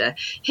voice actor,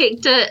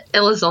 Hector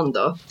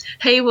Elizondo.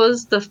 He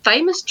was the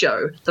famous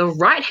Joe, the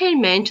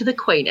right-hand man to the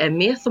Queen and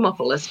Mayor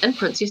Thermopolis in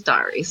Princess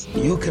Diaries.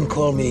 You can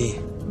call me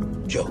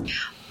Joe.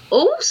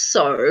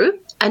 Also,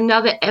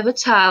 another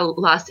Avatar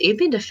Last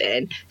Airbender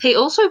fan, he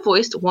also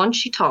voiced Wan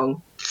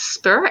Shi-tong,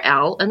 Spirit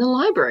Owl in the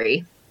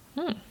library.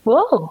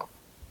 Whoa.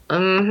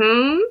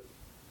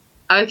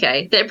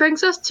 Okay, that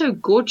brings us to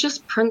gorgeous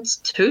Prince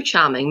Too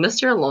Charming,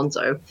 Mr.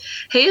 Alonso.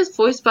 He is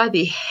voiced by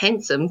the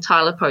handsome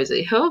Tyler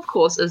Posey, who of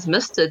course is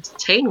Mr.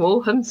 Teen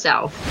Wolf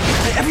himself.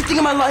 Everything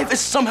in my life is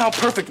somehow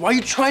perfect. Why are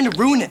you trying to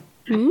ruin it?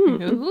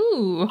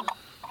 Ooh.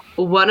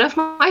 One of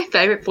my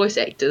favourite voice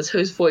actors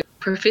who's voiced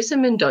Professor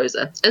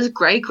Mendoza is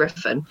Grey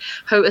Griffin,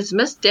 who is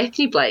Miss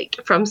Daphne Blake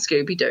from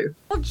Scooby-Doo.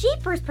 Well,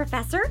 jeepers,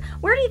 Professor.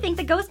 Where do you think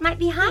the ghost might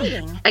be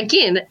hiding?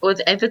 Again, with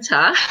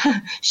Avatar,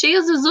 she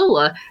is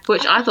Azula,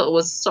 which I thought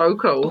was so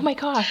cool. Oh my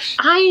gosh.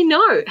 I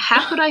know.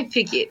 How could I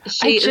forget?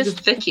 She is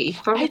Vicky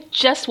from... I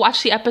just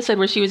watched the episode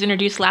where she was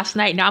introduced last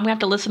night. Now I'm going to have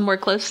to listen more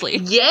closely.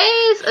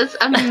 Yes, it's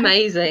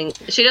amazing.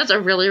 She does a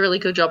really, really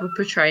good job of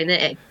portraying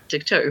that actor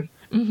too.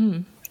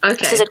 Mm-hmm.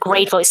 Okay. She's a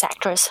great voice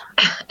actress.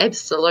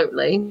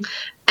 Absolutely.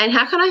 And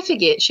how can I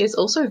forget, she's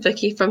also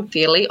Vicky from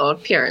Fairly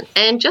Odd Parents.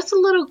 And just a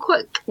little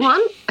quick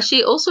one,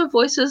 she also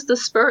voices the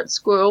spirit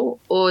squirrel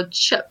or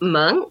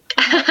chipmunk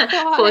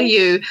for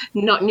you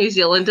not New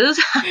Zealanders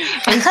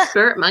and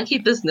Spirit Monkey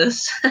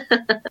Business.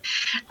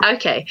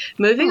 Okay,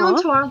 moving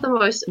on to one of the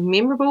most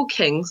memorable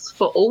kings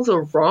for all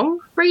the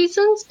wrong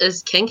reasons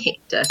is King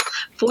Hector,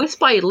 voiced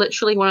by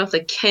literally one of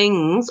the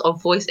kings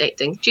of voice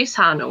acting, Jess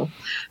Harnell,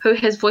 who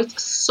has voiced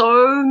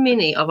so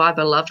many of our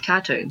beloved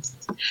cartoons.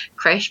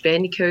 Crash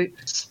Bandicoot,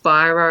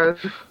 Spyro,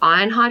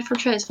 Ironhide from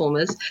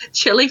Transformers,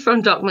 Chili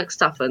from Doc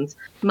McStuffins,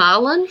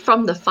 Marlin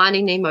from the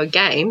Finding Nemo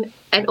game,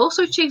 and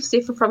also Chief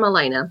Zephyr from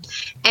Elena.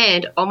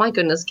 And, oh my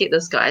goodness, get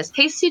this guys,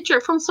 he's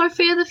Cedric from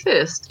Sophia the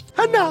First.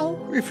 And now,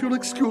 if you'll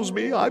excuse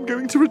me, I'm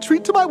going to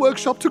retreat to my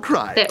workshop to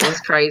cry. That was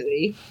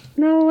crazy.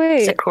 No way.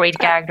 He's a great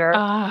character.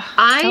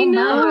 I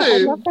know.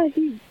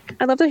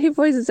 I love that he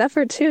voices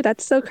Zephyr too.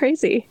 That's so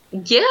crazy.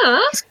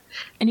 Yeah.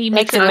 And he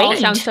makes it all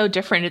sound so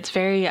different. It's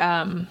very,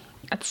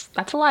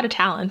 that's a lot of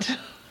talent.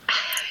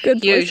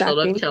 Good Huge voice lot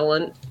acting. of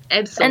talent.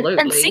 Absolutely.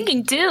 And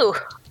singing too.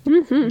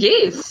 Mm-hmm.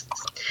 Yes.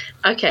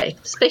 Okay,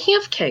 speaking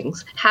of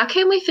kings, how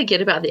can we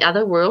forget about the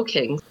other royal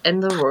kings in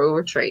the royal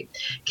retreat?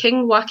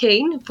 King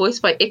Joaquin,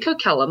 voiced by Echo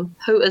Cullum,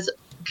 who is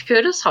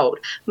Curtis Holt,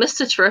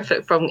 Mr.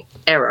 Terrific from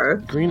Arrow.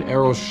 Green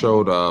Arrow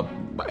showed up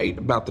right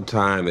about the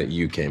time that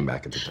you came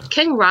back at the time.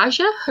 King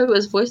Raja, who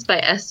is voiced by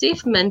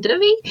Asif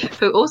Mandavi,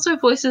 who also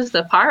voices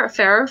the Pirate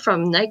Pharaoh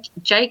from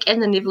Jake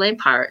and the Neverland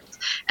Pirates,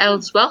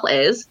 as well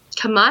as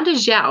Commander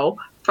Zhao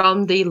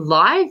from the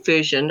live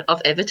version of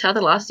Avatar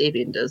The Last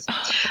Airbenders.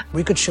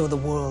 We could show the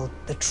world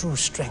the true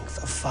strength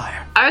of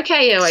fire.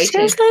 Okay, Oasis,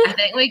 Seriously? I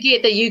think we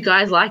get that you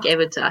guys like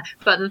Avatar,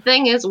 but the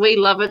thing is, we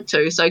love it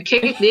too, so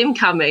keep them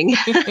coming.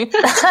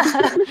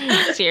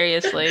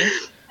 Seriously.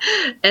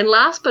 And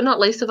last but not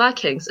least of our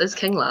kings is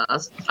King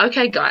Lars.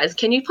 Okay, guys,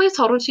 can you please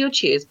hold on to your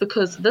chairs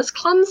because this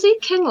clumsy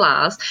King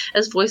Lars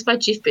is voiced by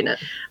Jeff Bennett.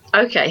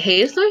 Okay,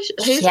 he's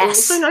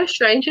also no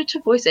stranger to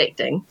voice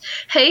acting.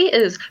 He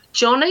is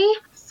Johnny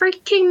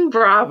freaking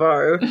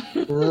Bravo,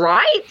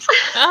 right?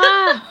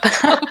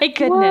 Oh my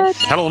goodness.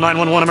 Hello,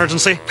 911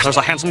 emergency. There's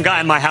a handsome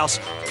guy in my house.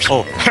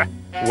 Oh,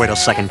 wait a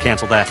second,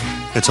 cancel that.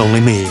 It's only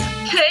me.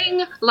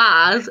 King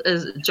Lars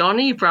is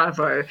Johnny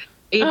Bravo.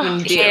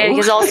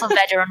 He's also a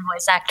veteran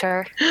voice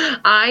actor.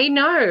 I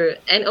know.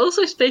 And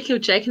also speaking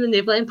of Jake and the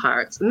Neverland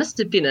Pirates,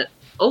 Mr. Bennett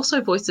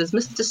also voices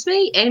Mr.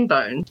 Smee and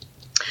Bone.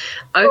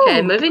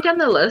 Okay, moving down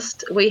the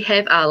list, we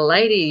have our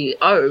lady,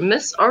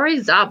 Miss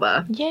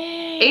Orizaba.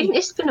 Yay! Eden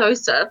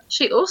Espinosa,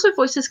 she also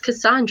voices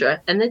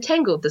Cassandra in the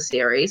Tangled the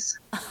series.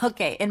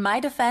 Okay, in my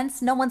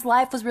defense, no one's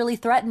life was really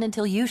threatened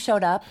until you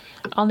showed up.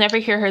 I'll never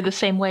hear her the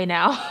same way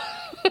now.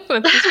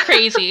 This is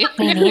crazy.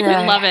 Me neither.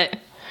 I love it.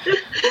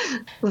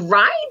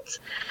 Right?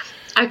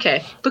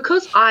 Okay,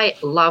 because I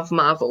love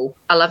Marvel,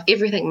 I love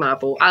everything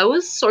Marvel, I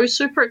was so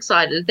super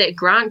excited that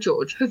Grant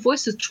George, who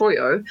voices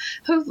Troyo,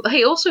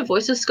 he also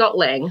voices Scott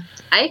Lang,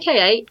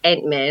 aka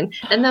Ant-Man,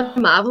 in the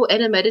Marvel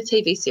animated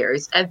TV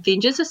series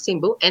Avengers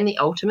Assemble and The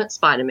Ultimate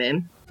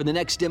Spider-Man. For the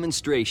next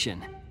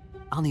demonstration,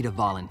 I'll need a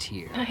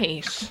volunteer.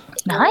 Nice.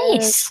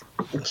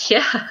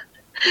 Yeah.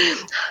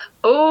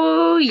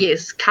 Oh,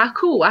 yes.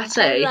 Kakuwate.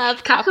 I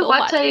love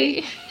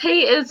Kakuwate.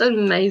 He is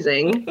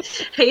amazing.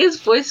 He is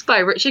voiced by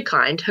Richard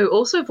Kind, who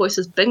also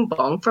voices Bing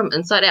Bong from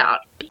Inside Out.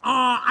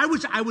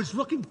 I was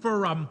looking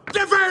for,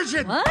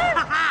 diversion!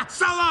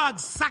 So long,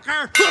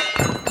 sucker!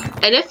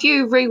 And if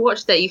you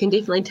rewatch that, you can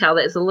definitely tell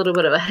there's a little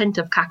bit of a hint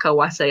of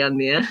Kakuwate on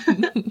there.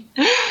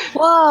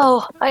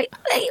 Whoa. I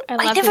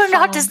never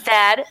noticed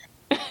that.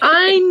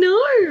 I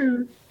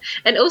know.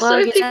 And also, Well,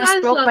 if you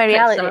guys broke love my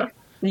reality. Pixar,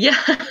 yeah.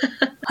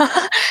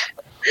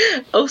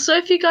 Also,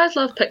 if you guys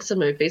love Pixar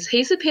movies,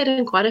 he's appeared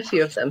in quite a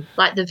few of them,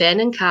 like The Van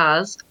and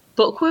Cars,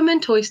 Bookworm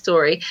and Toy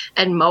Story,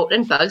 and Molt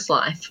and Bug's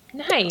Life.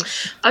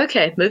 Nice.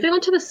 Okay, moving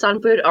on to the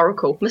Sunbird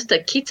Oracle,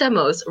 Mr.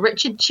 Kitamos,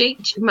 Richard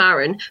Cheech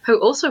Marin, who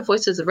also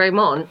voices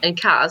Raymond in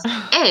Cars,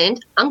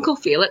 and Uncle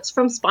Felix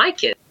from Spy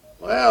Kids.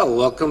 Well,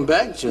 welcome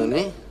back,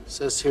 Junie.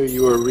 Says here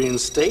you were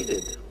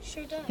reinstated.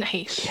 Sure did.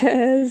 Nice.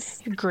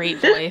 Yes. Great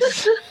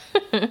voice.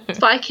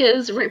 Spy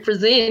Kids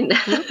represent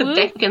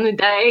back in the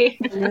day.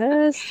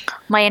 Yes.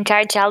 My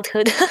entire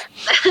childhood.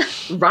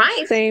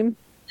 Right? Same.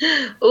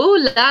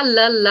 Ooh la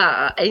la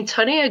la,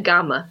 Antonio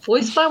Gama,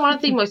 voiced by one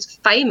of the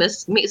most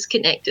famous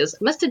Mexican actors,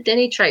 Mr.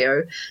 Danny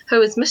Trejo,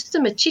 who is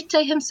Mr.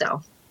 Machete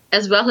himself,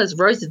 as well as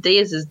Rosa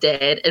Diaz's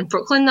dad in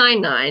Brooklyn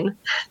Nine-Nine,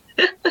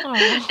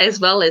 as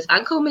well as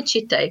Uncle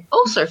Machete,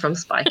 also from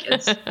Spy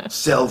Kids.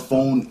 Cell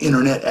phone,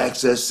 internet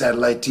access,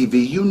 satellite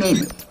TV, you name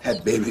it.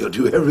 That baby will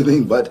do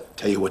everything but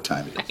tell you what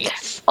time it is.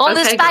 Yes. All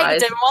the Okay, Spy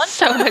guys. Kids, everyone.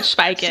 So much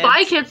Spy Kids.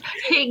 Spy Kids.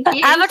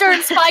 Yes. Avatar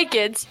and Spy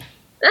Kids.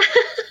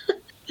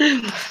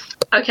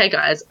 Okay,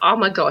 guys. Oh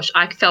my gosh,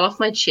 I fell off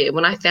my chair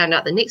when I found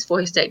out the next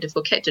voice actor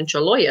for Captain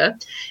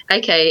Chaloya,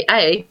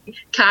 aka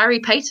Kari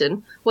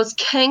Payton, was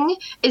King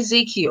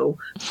Ezekiel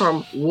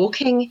from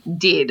Walking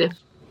Dead.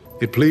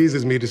 It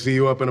pleases me to see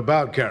you up and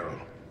about, Carol.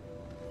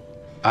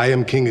 I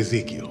am King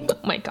Ezekiel.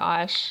 Oh my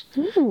gosh.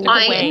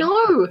 I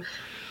know.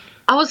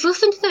 I was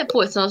listening to that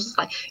voice and I was just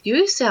like,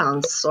 you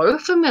sound so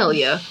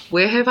familiar.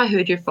 Where have I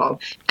heard you from?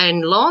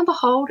 And lo and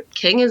behold,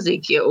 King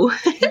Ezekiel.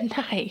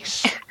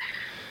 Nice.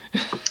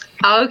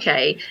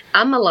 Okay,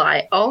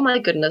 Amalai. Oh my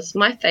goodness,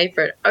 my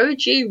favorite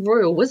OG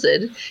royal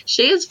wizard.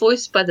 She is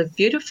voiced by the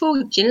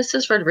beautiful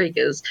Genesis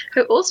Rodriguez,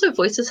 who also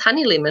voices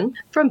Honey Lemon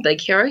from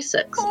Big Hero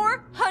 6.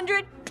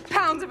 400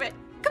 pounds of it.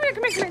 Come here,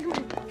 come here, come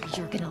here, come here.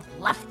 You're gonna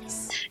love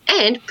this.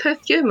 And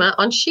Perfumer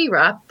on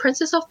She-Ra,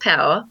 Princess of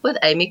Power, with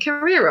Amy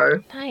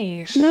Carrero.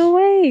 Nice. No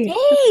way.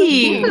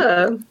 Hey.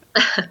 Yeah.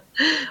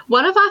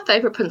 One of our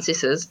favorite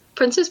princesses,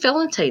 Princess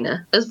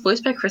Valentina, is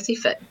voiced by Chrissy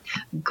Fitt.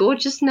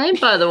 Gorgeous name,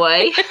 by the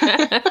way.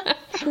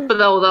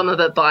 But although I'm a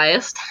bit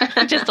biased.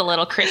 Just a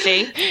little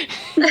Chrissy.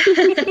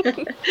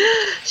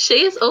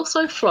 She is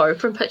also Flo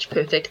from Pitch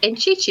Perfect and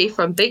Chi-Chi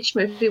from Beach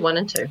Movie 1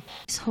 and 2.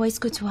 It's always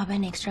good to have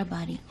an extra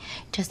body,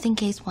 just in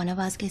case one of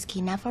us gets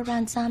kidnapped for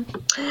ransom.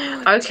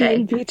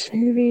 Okay. Beach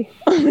movie.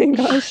 Oh my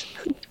gosh.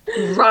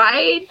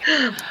 Right?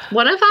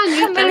 One of our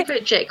new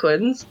favorite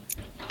Jacquins,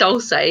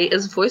 Dulce,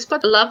 is voiced by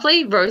the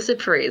lovely Rosa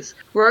Perez.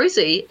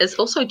 Rosie is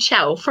also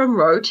Chow from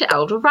Road to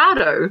El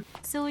Dorado.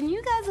 So when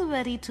you guys are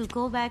ready to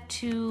go back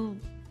to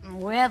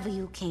wherever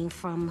you came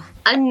from.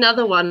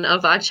 Another one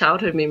of our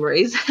childhood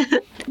memories.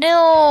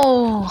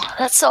 No,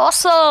 that's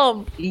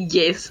awesome.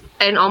 Yes.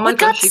 And oh my We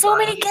got gosh, you so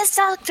guys, many guest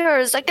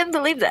actors. I can't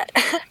believe that.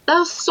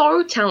 they're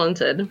so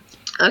talented.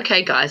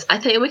 Okay, guys, I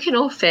think we can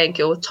all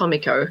fangirl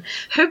Tomiko.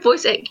 Her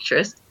voice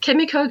actress,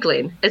 Kimiko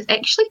Glenn, is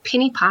actually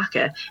Penny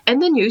Parker in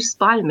the new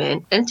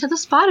Spider-Man Into the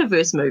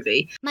Spider-Verse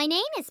movie. My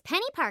name is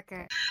Penny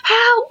Parker.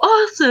 How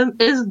awesome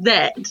is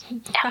that?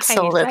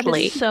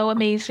 Absolutely. That is so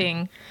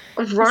amazing.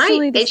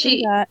 Right? And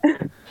she,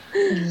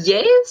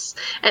 yes.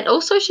 And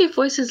also she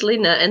voices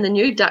Lena in the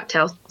new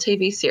DuckTales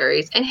TV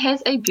series and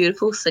has a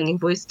beautiful singing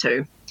voice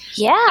too.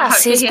 Yeah,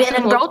 she's been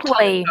in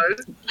Broadway.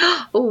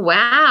 Oh,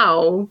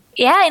 wow.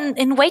 Yeah,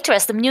 in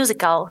Waitress, the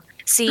musical.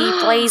 She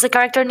plays a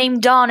character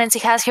named Dawn, and she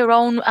has her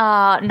own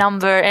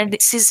number, and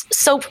she's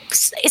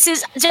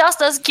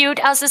just as cute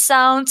as it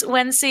sounds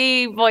when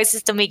she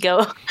voices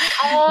Tomiko.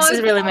 Oh, this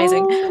is really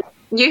amazing.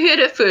 You heard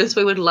it first.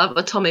 We would love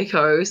a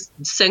Tomiko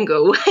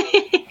single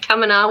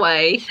coming our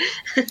way.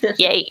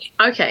 Yay.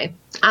 Okay,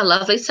 our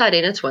lovely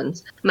Sardina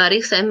twins,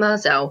 Marisa and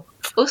Marzel,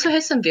 also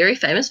has some very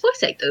famous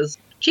voice actors.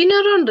 Gina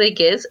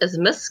Rodriguez is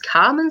Miss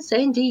Carmen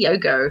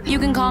Sandiego. You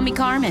can call me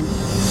Carmen.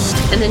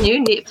 In the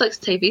new Netflix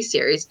TV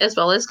series, as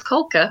well as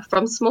Kolka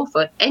from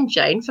Smallfoot and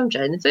Jane from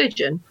Jane the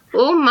Virgin.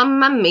 Oh,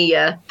 mamma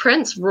mia,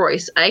 Prince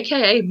Royce,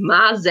 aka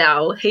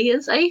Marzel. He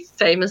is a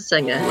famous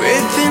singer.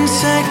 Within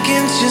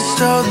seconds, you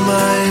stole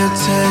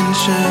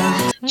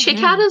my attention.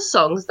 Check out his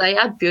songs, they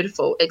are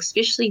beautiful,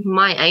 especially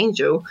My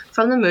Angel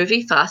from the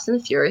movie Fast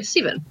and the Furious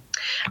 7.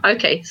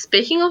 Okay,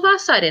 speaking of our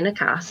Sardina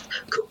cast,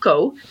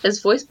 Kuko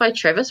is voiced by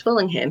Travis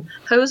Willingham,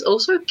 who is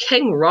also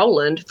King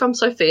Roland from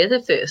Sophia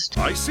the First.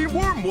 I see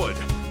wormwood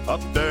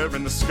up there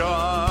in the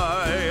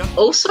sky.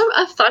 Also,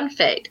 a fun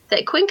fact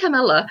that Queen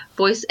Camilla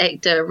voice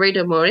actor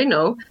Rita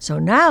Moreno. So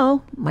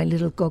now, my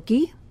little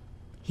cookie,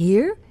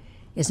 here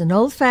is an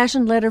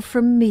old-fashioned letter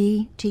from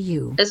me to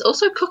you. There's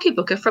also Cookie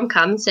Booker from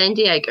Carmen San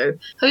Diego,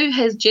 who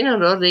has Jenna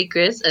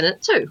Rodriguez in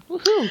it too.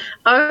 Woohoo.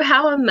 Oh,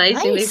 how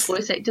amazing these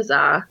voice actors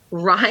are,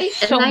 right?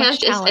 So and they much are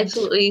just talent.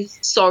 absolutely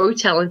so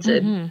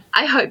talented. Mm-hmm.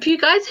 I hope you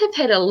guys have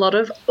had a lot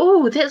of,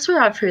 oh, that's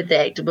where I've heard the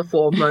actor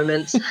before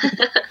moments.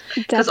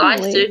 Because I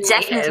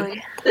certainly have.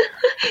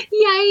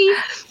 Yay!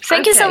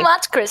 Thank you so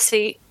much,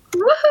 Chrissy.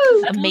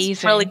 Woohoo!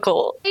 Amazing. Really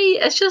cool. Hey,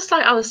 it's just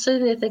like I was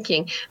sitting there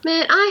thinking,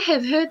 man, I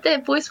have heard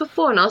that voice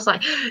before. And I was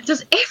like,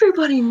 does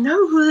everybody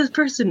know who this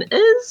person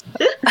is?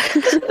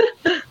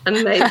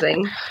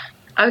 Amazing.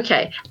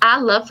 Okay,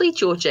 our lovely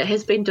Georgia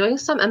has been doing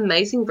some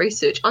amazing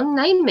research on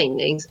name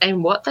meanings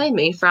and what they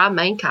mean for our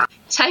main cast.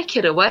 Take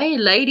it away,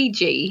 Lady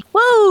G.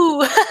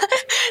 Woo!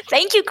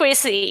 Thank you,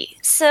 Chrissy.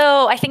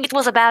 So I think it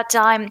was about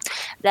time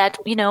that,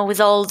 with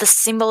all the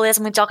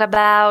symbolism we talked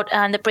about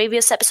in the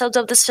previous episodes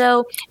of the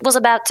show, it was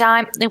about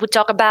time that we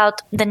talk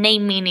about the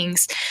name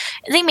meanings.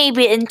 They may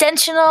be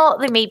intentional,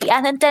 they may be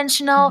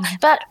unintentional,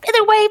 but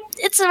either way,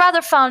 it's a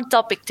rather fun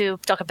topic to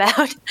talk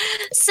about.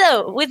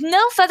 So, with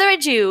no further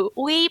ado,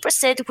 we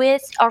proceed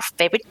with our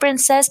favorite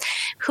princess,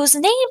 whose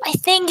name I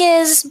think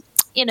is...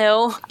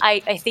 I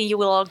think you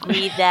will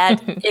agree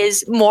that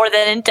is more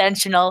than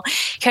intentional.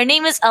 Her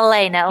name is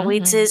Elena,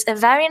 which is a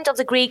variant of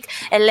the Greek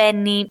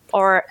Eleni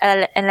or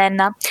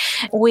Elena,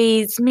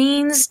 which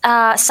means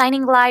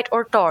shining light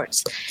or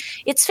torch.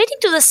 It's fitting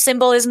to the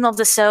symbolism of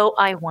the show.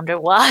 I wonder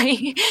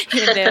why.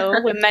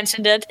 We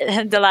mentioned it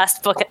in the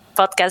last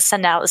podcast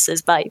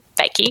analysis by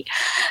Becky.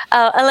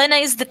 Elena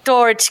is the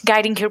torch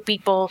guiding her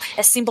people,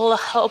 a symbol of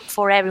hope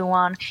for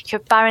everyone. Her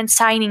parents'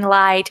 shining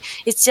light.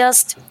 She's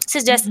just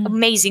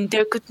amazing.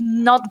 There could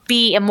not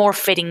be a more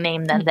fitting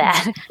name than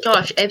that.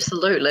 Gosh,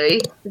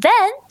 absolutely.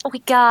 Then we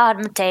got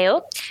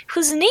Mateo,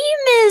 whose name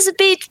is a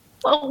bit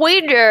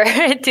weirder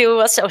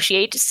to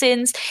associate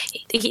since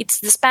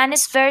it's the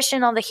Spanish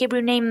version of the Hebrew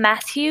name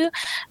Matthew,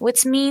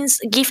 which means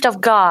gift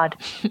of God.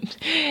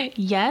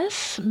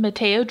 Yes,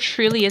 Mateo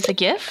truly is a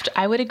gift.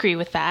 I would agree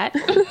with that.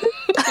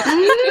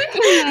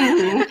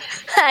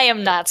 I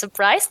am not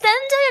surprised, and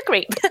I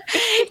agree.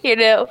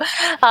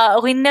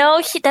 We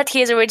know that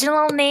his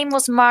original name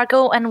was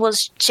Margot and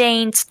was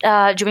changed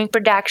during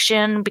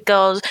production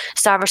because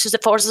Star vs. the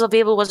Forces of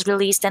Evil was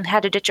released and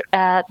had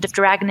the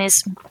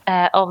protagonist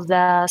of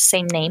the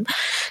same name.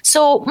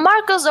 So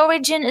Marco's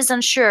origin is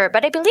unsure,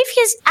 but I believe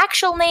his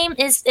actual name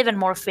is even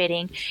more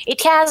fitting.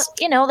 It has,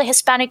 the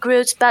Hispanic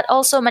roots, but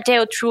also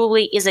Mateo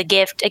truly is a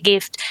gift.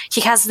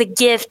 He has the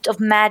gift of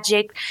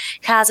magic,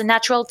 has a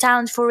natural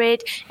talent for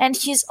it, and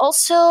he's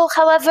also,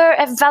 however,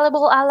 a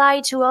valuable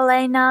ally to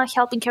Elena,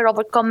 helping her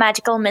overcome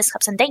magical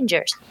mishaps and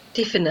dangers.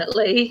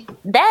 Definitely.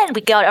 Then we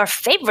got our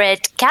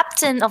favorite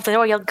captain of the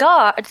Royal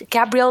Guard,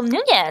 Gabriel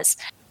Nunez.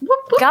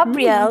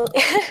 Gabriel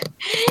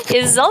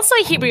is also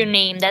a Hebrew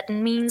name that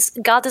means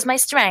God is my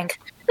strength,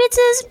 which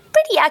is a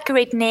pretty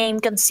accurate name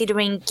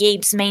considering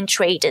Gabe's main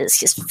trait is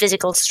his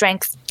physical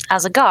strength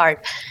as a guard.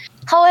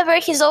 However,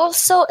 he's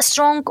also a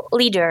strong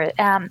leader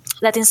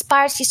that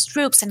inspires his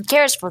troops and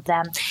cares for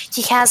them.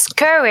 He has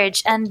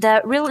courage and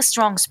a really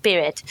strong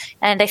spirit,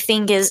 and I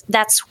think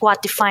that's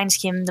what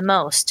defines him the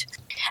most.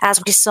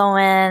 As we saw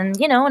in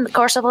the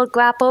course of El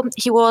Guapo,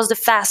 he was the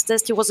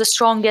fastest, he was the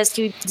strongest,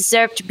 he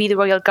deserved to be the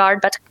Royal Guard,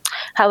 but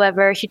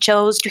however, he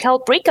chose to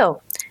help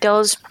Rico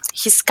because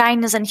his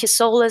kindness and his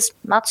soul is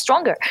not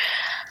stronger.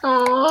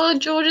 Oh,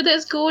 Georgia,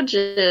 that's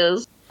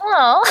gorgeous.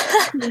 Oh,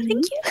 thank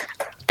you.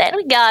 Then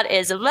we got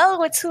Isabel,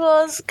 which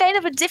was kind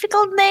of a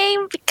difficult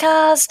name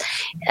because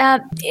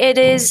it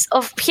is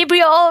of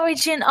Hebrew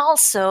origin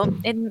also.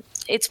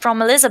 It's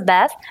from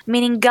Elizabeth,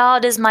 meaning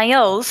God is my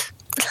oath.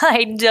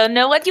 I don't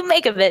know what you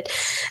make of it.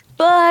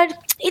 But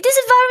it is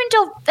a variant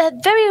of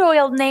a very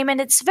royal name,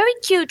 and it's very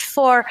cute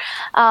for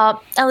a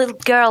little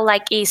girl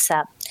like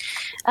Isa.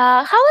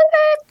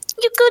 However,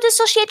 you could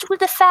associate it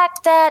with the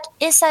fact that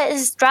Isa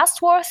is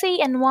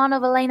trustworthy and one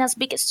of Elena's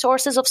biggest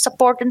sources of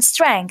support and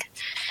strength.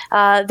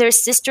 Their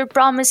sister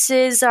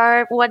promises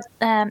are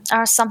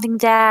something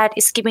that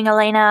is keeping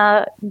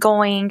Elena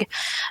going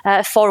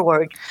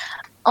forward.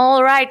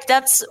 All right,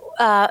 that's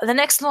the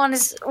next one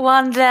is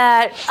one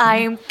that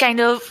I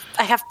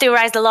have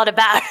theorized a lot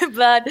about,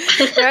 but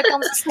there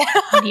comes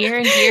near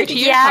and dear to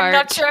your heart. I'm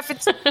not sure if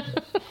it's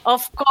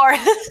of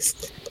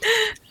course.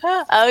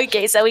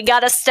 Okay, so we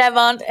got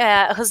Esteban,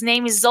 whose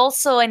name is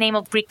also a name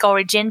of Greek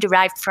origin,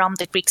 derived from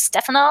the Greek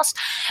Stephanos,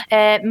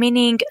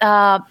 meaning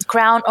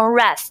crown or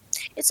wreath.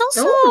 It's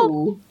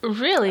also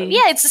really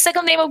it's the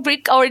second name of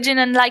Greek origin,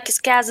 and like his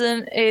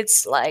cousin,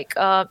 it's like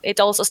it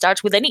also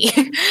starts with an E.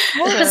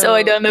 So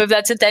I don't know if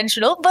that's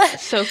intentional, but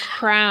so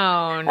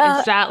crown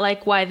is that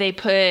like why they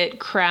put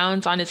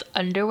crowns on his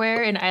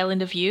underwear in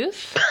Island of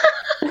Youth?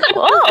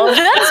 Oh,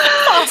 that's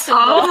possible.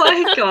 Oh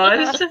my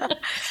gosh,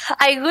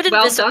 I wouldn't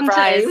be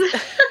surprised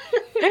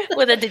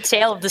with the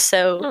detail of the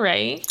show.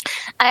 Right.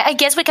 I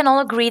guess we can all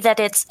agree that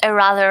it's a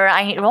rather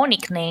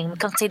ironic name,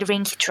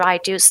 considering he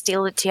tried to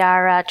steal the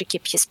tiara to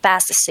keep his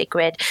past a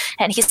secret,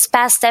 and his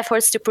past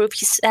efforts to prove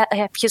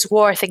his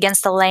worth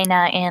against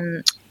Elena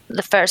in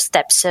the first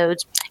episode.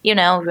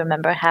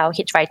 Remember how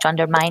he tried to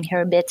undermine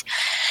her a bit.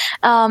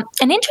 An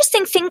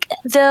interesting thing,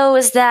 though,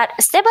 is that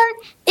Esteban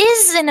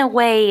is, in a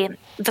way,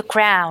 the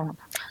crown.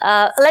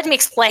 Let me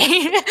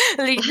explain.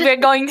 We're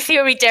going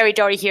theory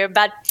territory here,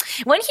 but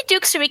when he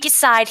took Suriki's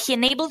side, he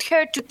enabled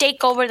her to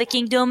take over the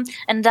kingdom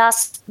and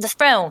thus the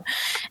throne.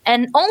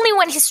 And only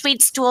when he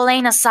switched to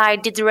Elena's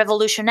side did the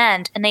revolution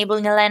end,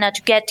 enabling Elena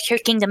to get her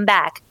kingdom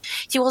back.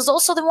 He was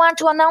also the one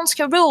to announce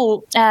her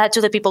rule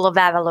to the people of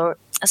Avalor.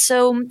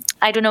 So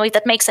I don't know if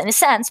that makes any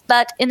sense,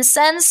 but in a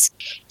sense,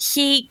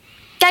 he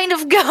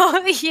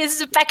is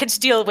a package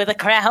deal with the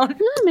crown.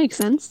 That makes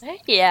sense.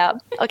 Yeah.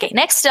 Okay,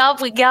 next up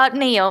we got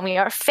Naomi,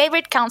 our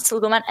favorite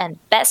councilwoman and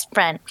best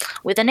friend,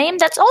 with a name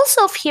that's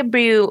also of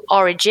Hebrew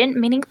origin,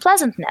 meaning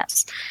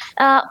pleasantness.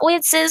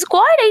 Which is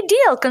quite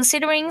ideal,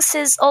 considering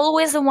she's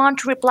always the one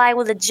to reply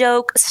with a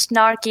joke,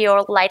 snarky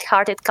or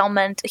light-hearted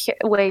comment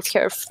with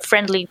her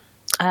friendly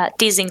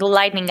teasing,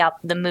 lightening up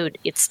the mood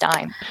each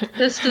time.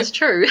 This is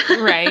true.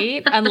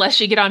 Right?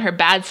 Unless you get on her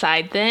bad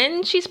side,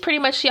 then she's pretty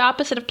much the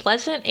opposite of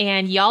pleasant,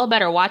 and y'all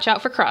better watch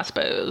out for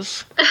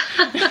crossbows.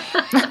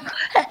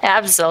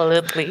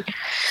 Absolutely.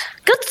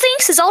 Good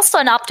Things is also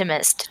an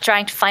optimist,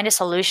 trying to find a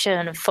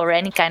solution for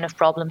any kind of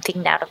problem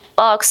thinking out of the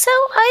box. So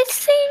I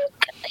think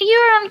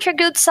you're on your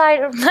good side,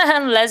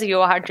 unless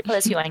you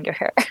anger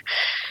her.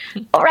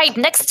 All right,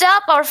 next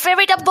up, our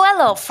favorite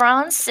abuelo,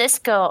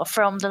 Francisco,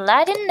 from the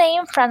Latin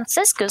name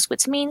Franciscus,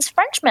 which means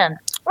Frenchman.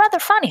 Rather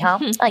funny, huh?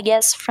 I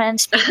guess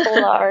French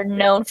people are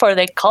known for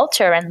their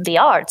culture and the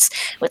arts,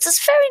 which is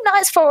very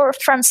nice for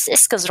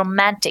Francisco's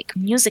romantic,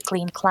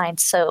 musically inclined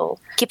soul.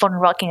 Keep on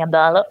rocking,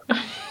 abuelo.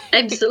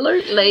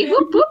 Absolutely.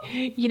 Whoop, whoop.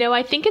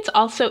 I think it's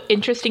also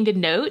interesting to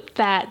note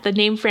that the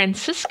name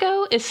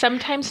Francisco is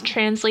sometimes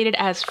translated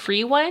as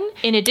free one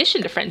in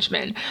addition to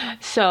Frenchman.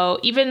 So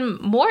even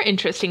more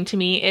interesting to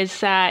me is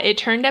that it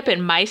turned up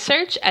in my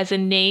search as a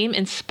name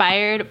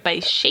inspired by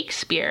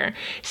Shakespeare,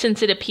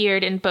 since it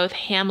appeared in both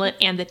Hamlet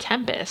and The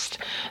Tempest.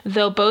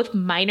 Though both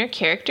minor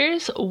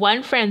characters,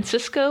 one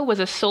Francisco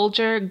was a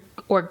soldier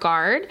or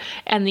guard,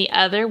 and the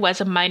other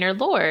was a minor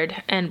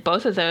lord, and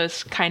both of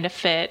those kind of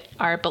fit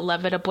our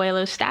beloved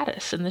abuelo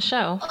status in the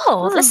show.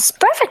 Oh, this is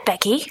perfect,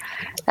 Becky.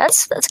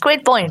 That's a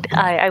great point.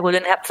 I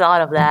wouldn't have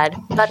thought of that,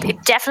 but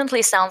it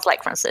definitely sounds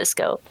like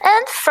Francisco.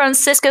 And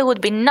Francisco would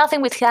be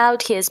nothing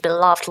without his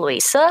beloved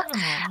Luisa.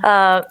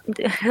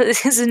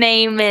 His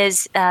name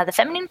is the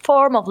feminine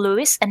form of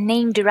Louis, a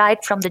name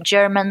derived from the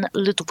German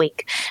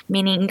Ludwig,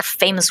 meaning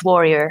famous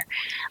warrior.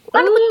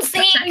 One would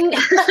think...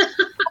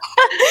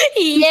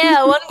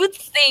 Yeah, one would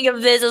think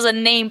of this as a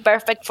name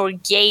perfect for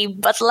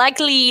Gabe, but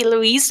luckily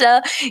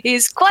Luisa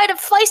is quite a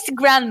feisty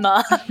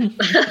grandma.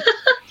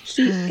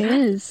 She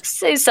is.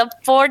 She's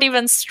supportive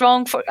and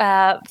strong for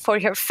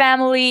her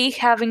family,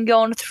 having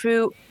gone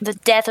through the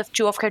death of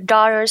two of her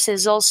daughters.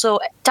 Is also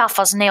tough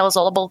as nails,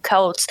 all about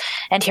coats,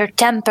 and her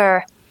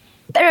temper.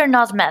 Better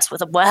not mess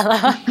with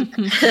Abuela.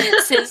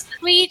 She's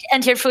sweet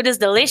and her food is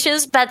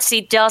delicious, but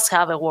she does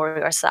have a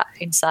warrior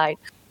inside.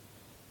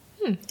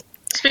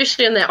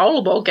 Especially in that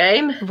Oliver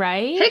game.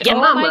 Right? Heck, oh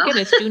mama. My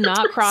goodness, do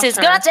not cross She's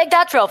her. gonna take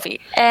that trophy.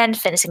 And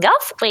finishing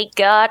off, we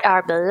got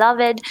our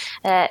beloved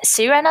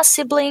Sirena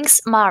siblings,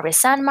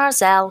 Marisa and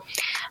Marzel.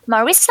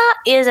 Marisa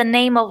is a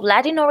name of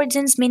Latin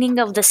origins meaning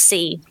of the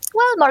sea.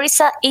 Well,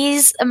 Marisa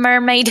is a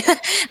mermaid,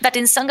 but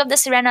in Song of the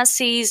Sirenas,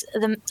 she's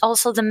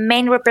also the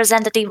main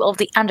representative of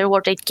the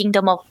underwater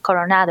kingdom of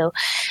Coronado,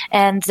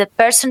 and the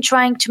person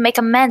trying to make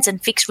amends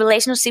and fix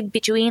relationship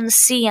between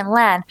sea and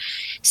land.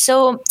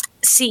 So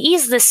she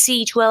is the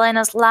sea to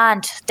Elena's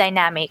land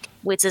dynamic,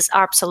 which is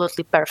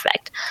absolutely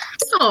perfect.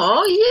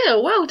 Oh, yeah,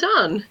 well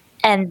done.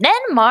 And then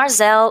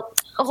Marzel,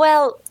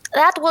 well,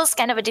 that was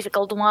kind of a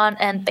difficult one,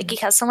 and Becky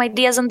has some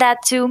ideas on that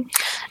too.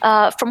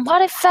 From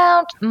what I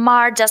found,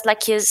 Mar, just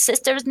like his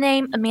sister's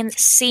name, means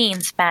sea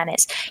in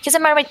Spanish. He's a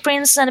mermaid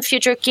prince and a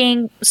future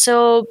king,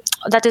 so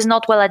that is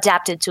not well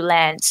adapted to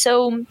land.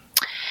 So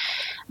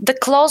the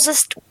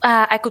closest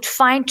I could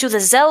find to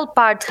the Zel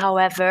part,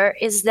 however,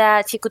 is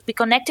that he could be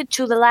connected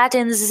to the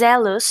Latin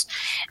zelus,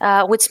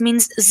 which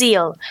means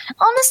zeal.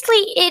 Honestly,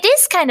 it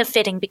is kind of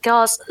fitting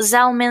because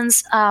Zel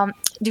means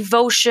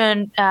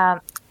devotion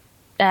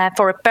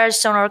for a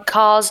person or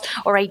cause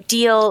or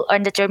ideal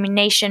and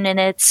determination in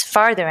its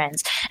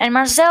furtherance. And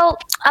Marzel,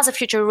 as a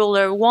future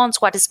ruler, wants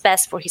what is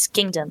best for his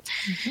kingdom.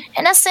 Mm-hmm.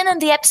 And as seen in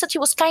the episode,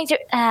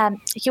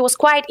 he was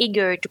quite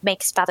eager to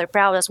make his father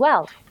proud as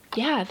well.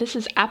 Yeah, this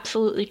is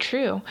absolutely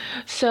true.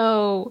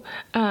 So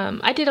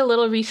I did a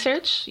little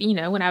research,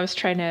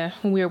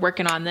 when we were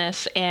working on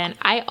this, and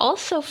I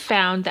also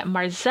found that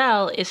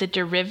Marzel is a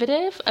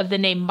derivative of the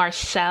name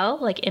Marcel,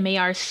 like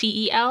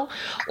Marcel,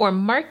 or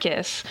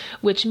Marcus,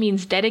 which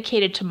means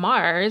dedicated to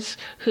Mars,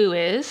 who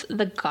is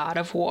the god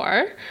of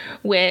war,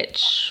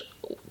 which...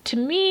 To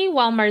me,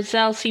 while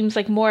Marzel seems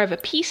like more of a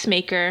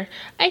peacemaker,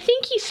 I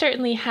think he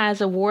certainly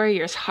has a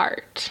warrior's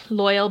heart,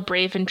 loyal,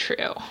 brave, and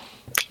true.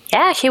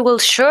 Yeah, he will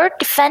sure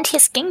defend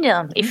his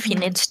kingdom if he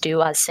needs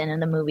to, as seen in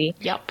the movie.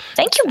 Yep.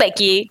 Thank you,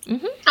 Becky.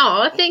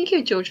 Oh, thank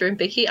you, Georgia and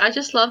Becky. I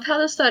just love how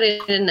the starting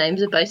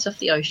names are based off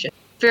the ocean.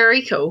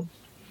 Very cool.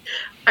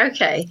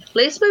 Okay,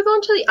 let's move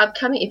on to the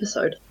upcoming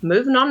episode.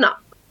 Moving on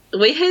up.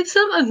 We have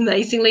some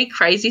amazingly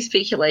crazy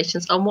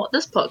speculations on what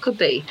this plot could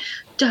be.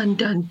 Dun,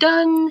 dun,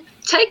 dun.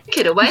 Take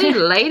it away,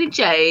 Lady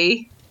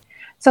J.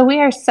 So we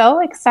are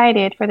so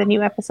excited for the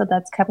new episode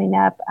that's coming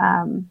up.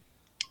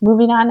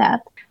 Moving on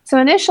up. So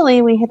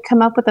initially, we had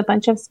come up with a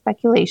bunch of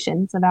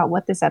speculations about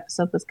what this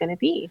episode was going to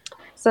be.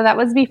 So that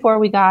was before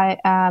we got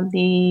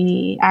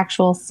the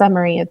actual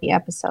summary of the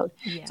episode.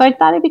 Yeah. So I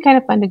thought it'd be kind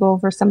of fun to go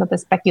over some of the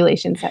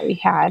speculations that we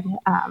had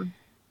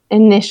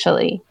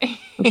initially.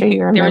 I'm sure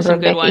you remember. There were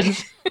some good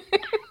ones.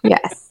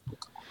 Yes.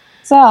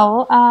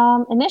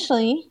 So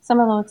initially, some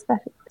of those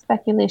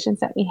speculations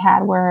that we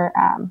had were,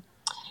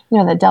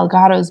 the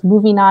Delgados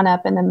moving on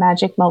up in the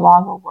magic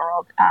Malaga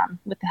world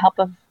with the help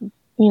of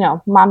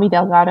Mommy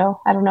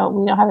Delgado. I don't know.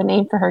 We don't have a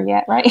name for her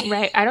yet, right?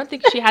 Right. I don't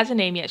think she has a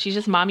name yet. She's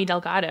just Mommy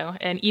Delgado.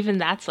 And even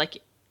that's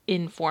like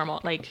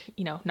informal,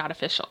 not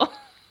official.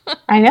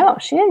 I know.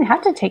 She didn't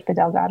have to take the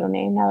Delgado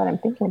name now that I'm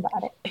thinking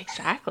about it.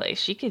 Exactly.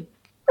 She could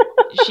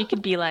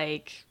be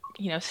like,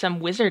 some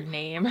wizard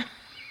name.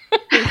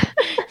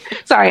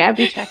 Sorry, I'm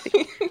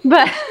retracting.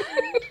 But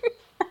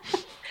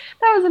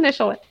that was the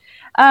initial one.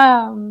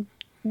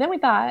 Then we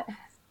thought,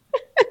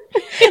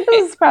 this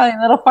is probably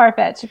a little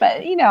far-fetched,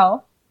 but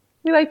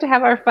we like to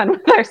have our fun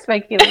with our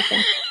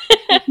speculation.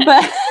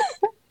 But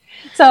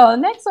so the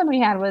next one we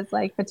had was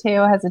like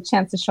Mateo has a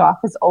chance to show off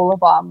his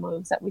Olabomb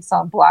moves that we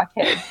saw in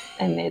Blockhead,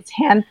 and it's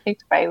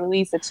handpicked by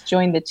Louisa to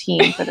join the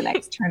team for the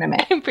next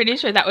tournament. I'm pretty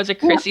sure that was a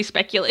Chrissy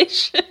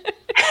speculation.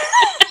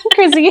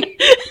 Chrissy.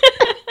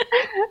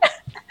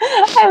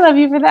 I love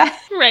you for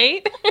that.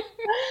 Right?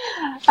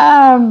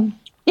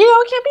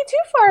 It can't be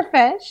too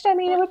far-fetched. I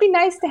mean, it would be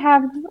nice to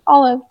have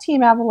all of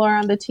Team Avalor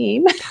on the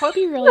team. That would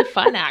be really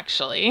fun,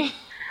 actually.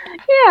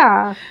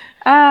 Yeah.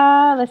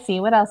 Let's see.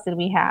 What else did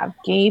we have?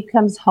 Gabe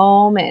comes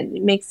home and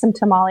makes some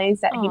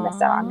tamales that he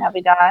missed out on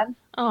Navidad.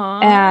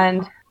 Aww.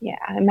 And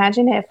yeah,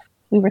 imagine if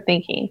we were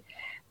thinking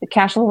the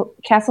castle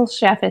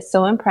chef is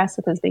so impressed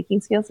with his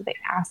baking skills that they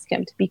ask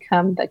him to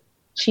become the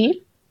chief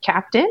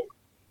captain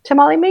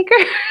tamale maker.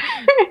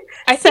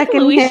 I think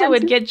Louisa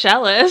would get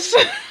jealous.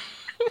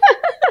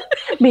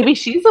 Maybe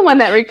she's the one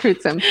that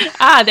recruits him.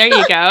 Ah, there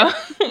you go.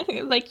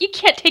 Like, you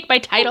can't take my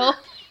title.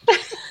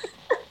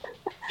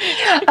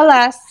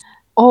 Alas.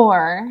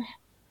 Or,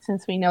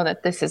 since we know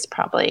that this is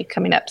probably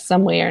coming up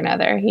some way or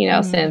another,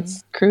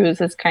 since Cruz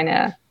has kind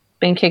of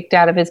been kicked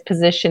out of his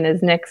position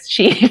as next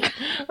chief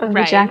of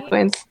the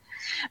Jacquins.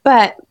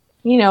 But,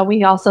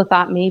 we also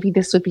thought maybe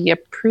this would be a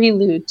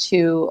prelude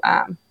to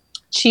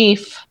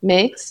Chief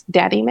Mix,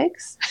 Daddy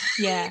Mix.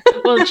 Yeah.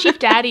 Well, Chief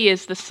Daddy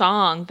is the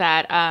song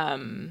that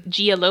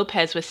Gia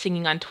Lopez was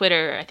singing on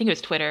Twitter. I think it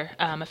was Twitter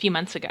a few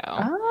months ago.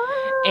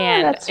 Oh,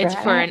 and it's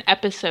for an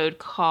episode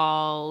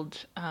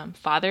called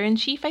Father in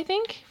Chief, I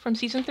think, from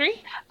season 3.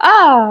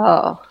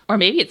 Oh. Or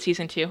maybe it's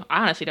season 2.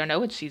 I honestly don't know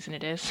which season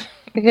it is.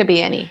 It could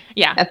be any.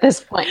 Yeah. At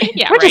this point.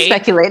 Yeah, We're just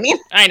speculating.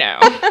 I know.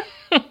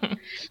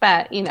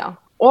 But,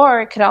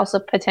 or it could also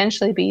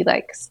potentially be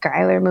like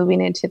Skylar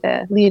moving into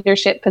the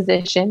leadership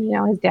position.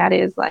 His dad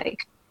is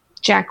like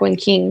Jacquin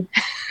King.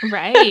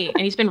 Right.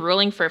 And he's been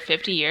ruling for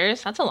 50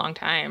 years. That's a long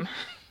time.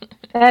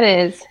 That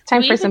is.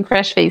 Time for some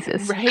fresh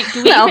faces. Right.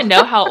 Do we even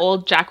know how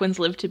old Jacquins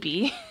live to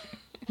be?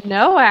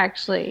 No,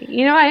 actually.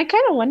 I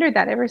kind of wondered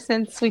that ever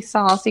since we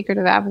saw Secret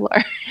of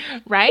Avalor.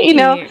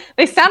 Right.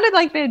 They sounded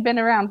like they had been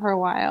around for a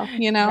while,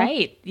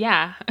 Right.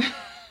 Yeah.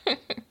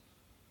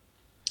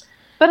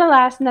 But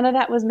alas, none of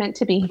that was meant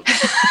to be. For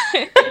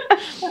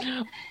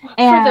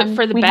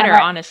the better,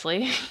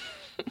 honestly.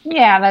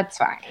 Yeah, that's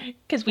fine.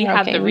 Because we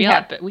have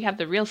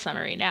the real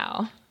summary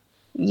now.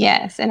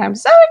 Yes, and I'm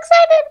so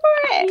excited for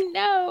it. I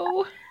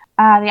know.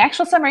 The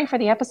actual summary for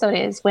the episode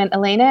is when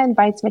Elena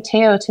invites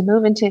Mateo to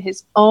move into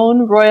his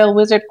own royal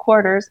wizard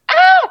quarters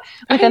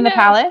within the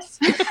palace.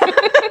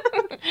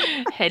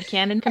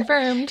 Headcanon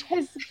confirmed.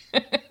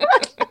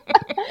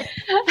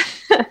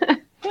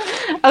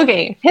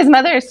 Okay, his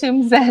mother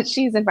assumes that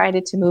she's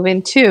invited to move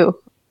in too.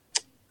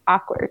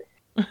 Awkward.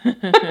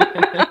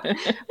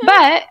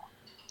 But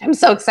I'm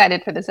so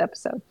excited for this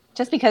episode.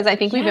 Just because I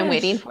think we've been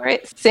waiting for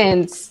it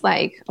since,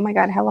 oh my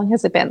God, how long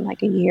has it been?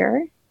 Like a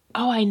year?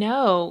 Oh, I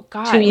know.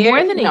 God, 2 years? More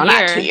than a year.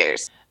 Not 2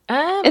 years.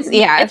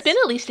 It's been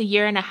at least a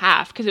year and a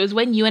half, because it was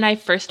when you and I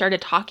first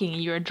started talking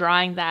and you were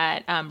drawing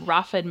that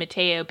Rafa and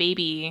Mateo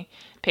baby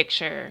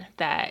picture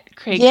that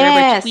Craig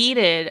Gerber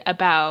tweeted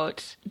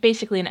about,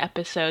 basically an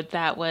episode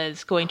that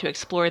was going to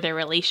explore their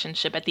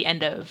relationship at the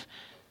end of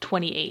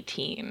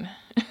 2018.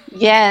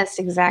 Yes,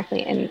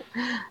 exactly. And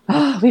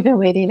we've been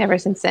waiting ever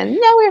since then.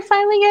 Now we're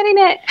finally getting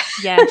it.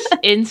 Yes,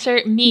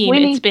 insert meme.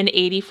 It's been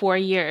 84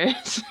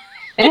 years.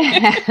 It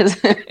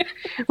has.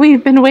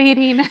 We've been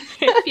waiting.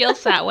 It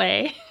feels that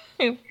way.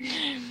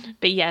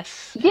 But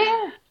yes.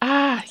 Yeah.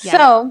 Yeah.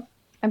 So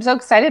I'm so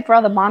excited for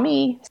all the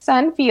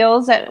mommy-son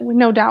feels that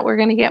no doubt we're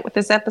going to get with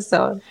this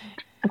episode.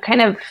 I'm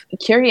kind of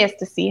curious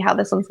to see how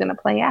this one's going to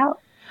play out.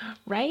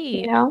 Right.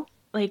 You know?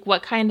 Like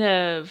what kind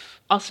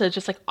of, also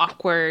just like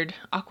awkward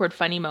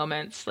funny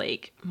moments.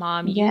 Like,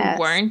 Mom, you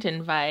weren't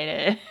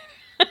invited.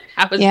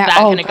 How is that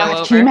going to go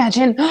over? Can you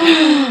imagine?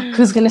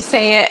 Who's going to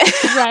say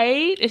it?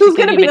 Right? Who's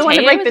going to be the one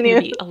to break the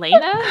news?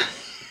 Elena?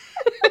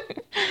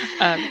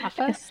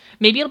 Rafa?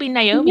 Maybe it'll be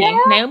Naomi. Yeah.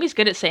 Naomi's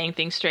good at saying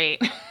things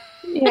straight.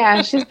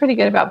 Yeah, she's pretty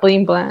good about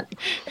being blunt.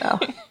 So.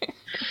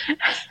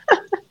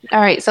 All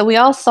right, so we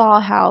all saw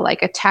how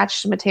like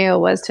attached Mateo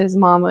was to his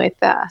mom with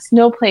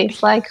no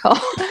place like home.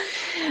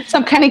 So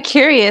I'm kind of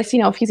curious,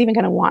 if he's even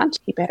going to want.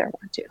 He better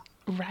want to.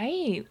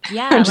 Right?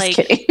 Yeah. I'm just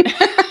kidding.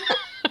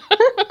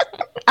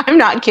 I'm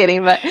not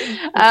kidding, but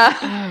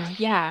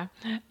yeah.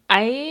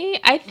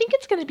 I think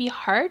it's going to be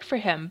hard for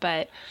him,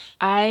 but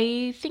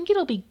I think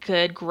it'll be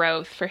good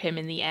growth for him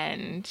in the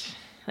end.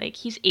 Like,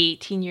 he's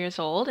 18 years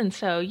old, and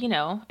so,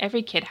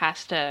 every kid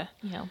has to,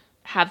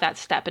 have that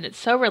step, and it's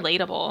so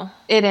relatable.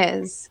 It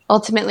is.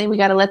 Ultimately, we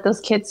got to let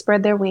those kids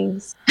spread their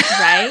wings.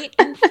 Right?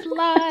 And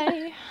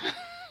fly.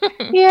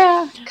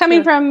 Yeah.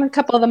 Coming from a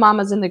couple of the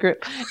mamas in the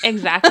group.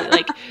 Exactly.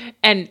 Like,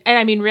 and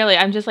I mean, really,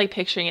 I'm just like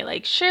picturing it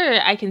like,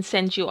 sure, I can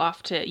send you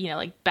off to,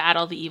 like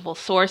battle the evil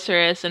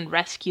sorceress and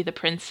rescue the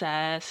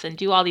princess and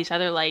do all these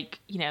other like,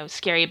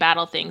 scary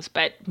battle things.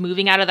 But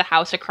moving out of the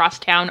house across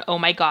town, oh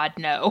my God,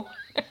 no.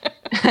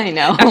 I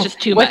know. That's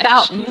just too much.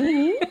 Without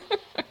me.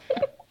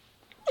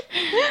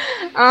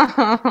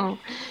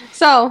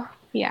 So,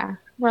 yeah,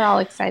 we're all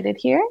excited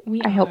here.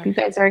 I hope you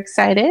guys are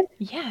excited.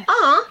 Yes.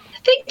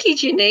 Thank you,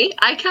 Jenny.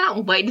 I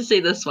can't wait to see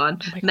this one.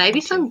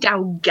 Maybe some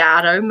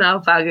Delgado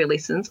Malvago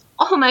lessons,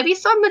 or maybe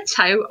some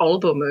Mateo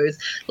Oliver moves,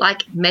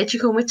 like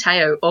Magical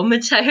Mateo or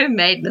Mateo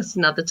Madness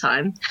another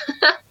time.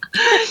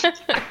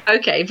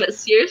 Okay, but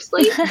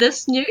seriously,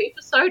 this new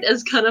episode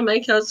is going to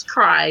make us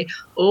cry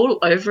all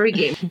over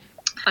again.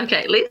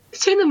 Okay,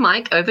 let's turn the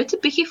mic over to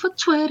Becky for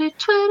Twitter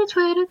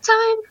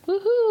time.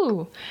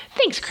 Woohoo!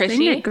 Thanks, Chrissy.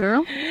 Sing it,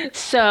 girl.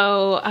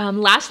 So,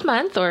 last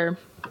month, or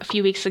a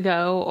few weeks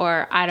ago,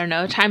 or I don't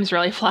know, time's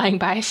really flying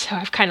by, so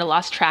I've kind of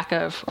lost track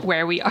of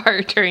where we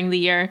are during the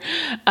year.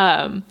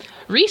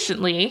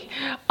 Recently,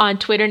 on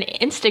Twitter and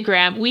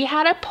Instagram, we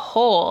had a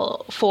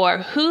poll for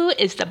who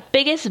is the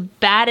biggest,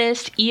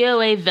 baddest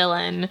EOA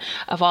villain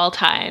of all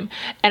time.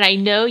 And I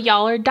know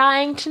y'all are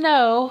dying to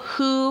know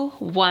who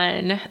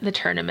won the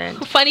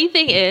tournament. Funny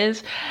thing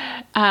is,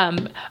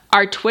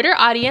 our Twitter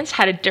audience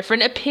had a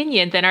different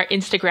opinion than our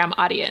Instagram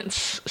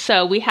audience.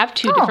 So we have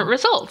two different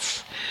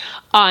results.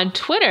 On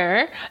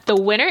Twitter, the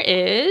winner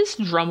is,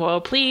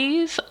 drumroll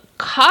please,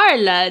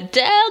 Carla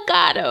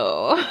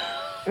Delgado.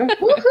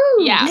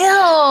 Yeah.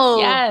 No.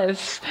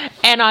 Yes.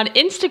 And on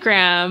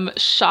Instagram,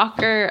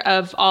 shocker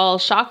of all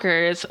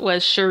shockers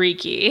was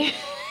Shariki.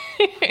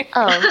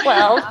 Oh,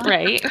 well.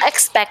 Right.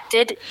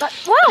 Expected. But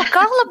wow,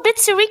 Carla beat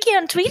Shariki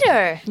on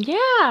Twitter.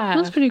 Yeah.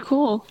 That's pretty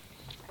cool.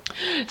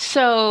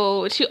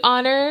 So, to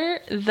honor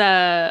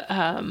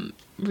the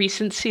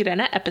recent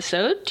Sirena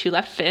episode, Two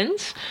Left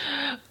Fins,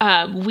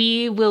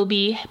 we will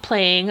be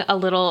playing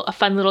a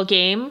fun little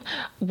game.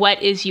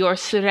 What is your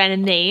Sirena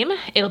name?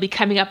 It'll be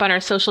coming up on our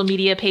social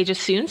media pages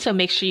soon, so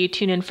make sure you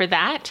tune in for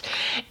that.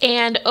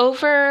 And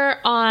over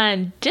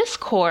on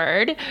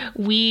Discord,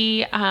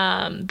 we,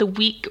 the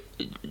week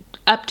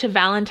up to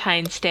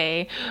Valentine's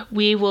Day,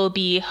 we will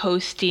be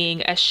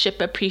hosting a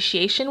Ship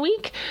Appreciation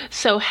Week.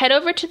 So head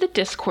over to the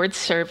Discord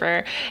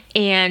server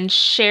and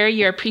share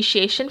your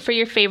appreciation for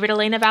your favorite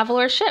Elena of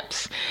Avalor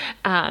ships.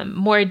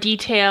 More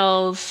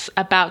details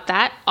about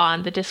that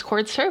on the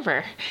Discord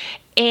server.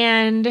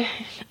 And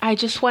I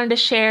just wanted to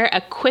share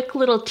a quick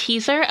little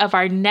teaser of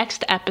our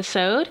next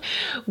episode.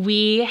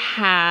 We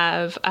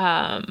have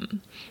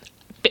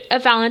a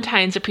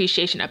Valentine's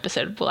appreciation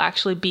episode. We'll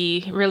actually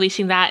be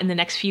releasing that in the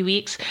next few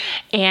weeks.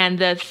 And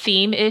the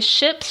theme is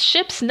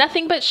ships,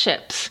 nothing but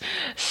ships.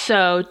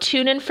 So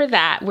tune in for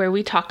that, where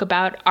we talk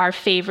about our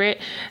favorite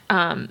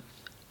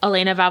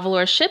Elena of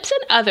Avalor ships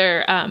and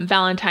other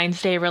Valentine's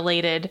Day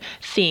related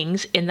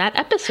things in that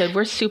episode.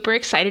 We're super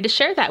excited to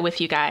share that with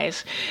you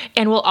guys.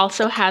 And we'll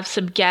also have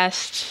some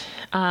guest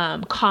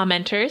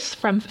commenters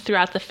from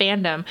throughout the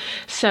fandom.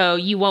 So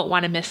you won't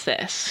want to miss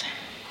this.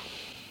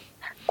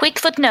 Quick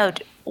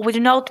footnote. We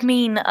do not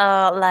mean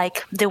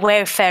like the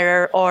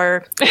Wayfarer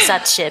or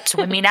such ships.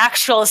 We mean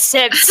actual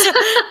ships.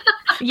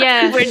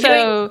 Yeah, we're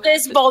doing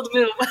this bold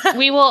move.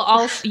 we will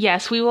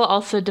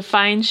also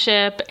define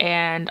ship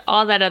and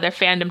all that other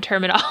fandom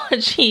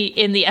terminology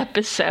in the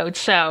episode.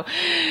 So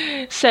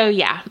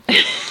yeah.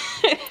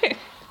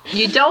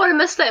 You don't want to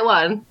miss that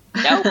one.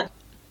 Nope.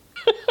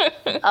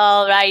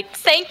 All right.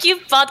 Thank you,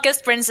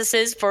 podcast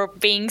princesses, for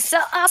being so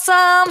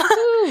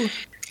awesome.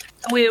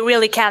 We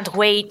really can't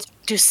wait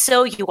to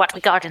show you what we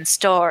got in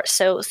store.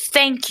 So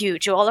thank you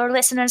to all our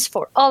listeners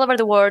for all over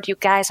the world. You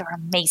guys are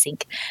amazing.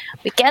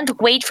 We can't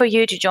wait for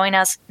you to join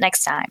us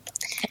next time.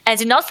 And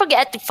do not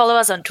forget to follow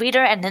us on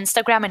Twitter and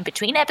Instagram in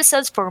between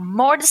episodes for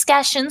more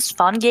discussions,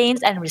 fun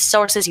games, and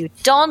resources you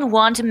don't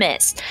want to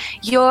miss.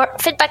 Your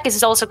feedback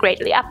is also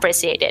greatly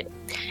appreciated.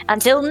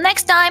 Until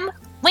next time,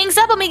 wings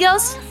up,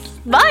 amigos!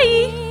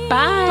 Bye!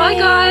 Bye! Bye,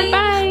 guys!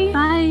 Bye!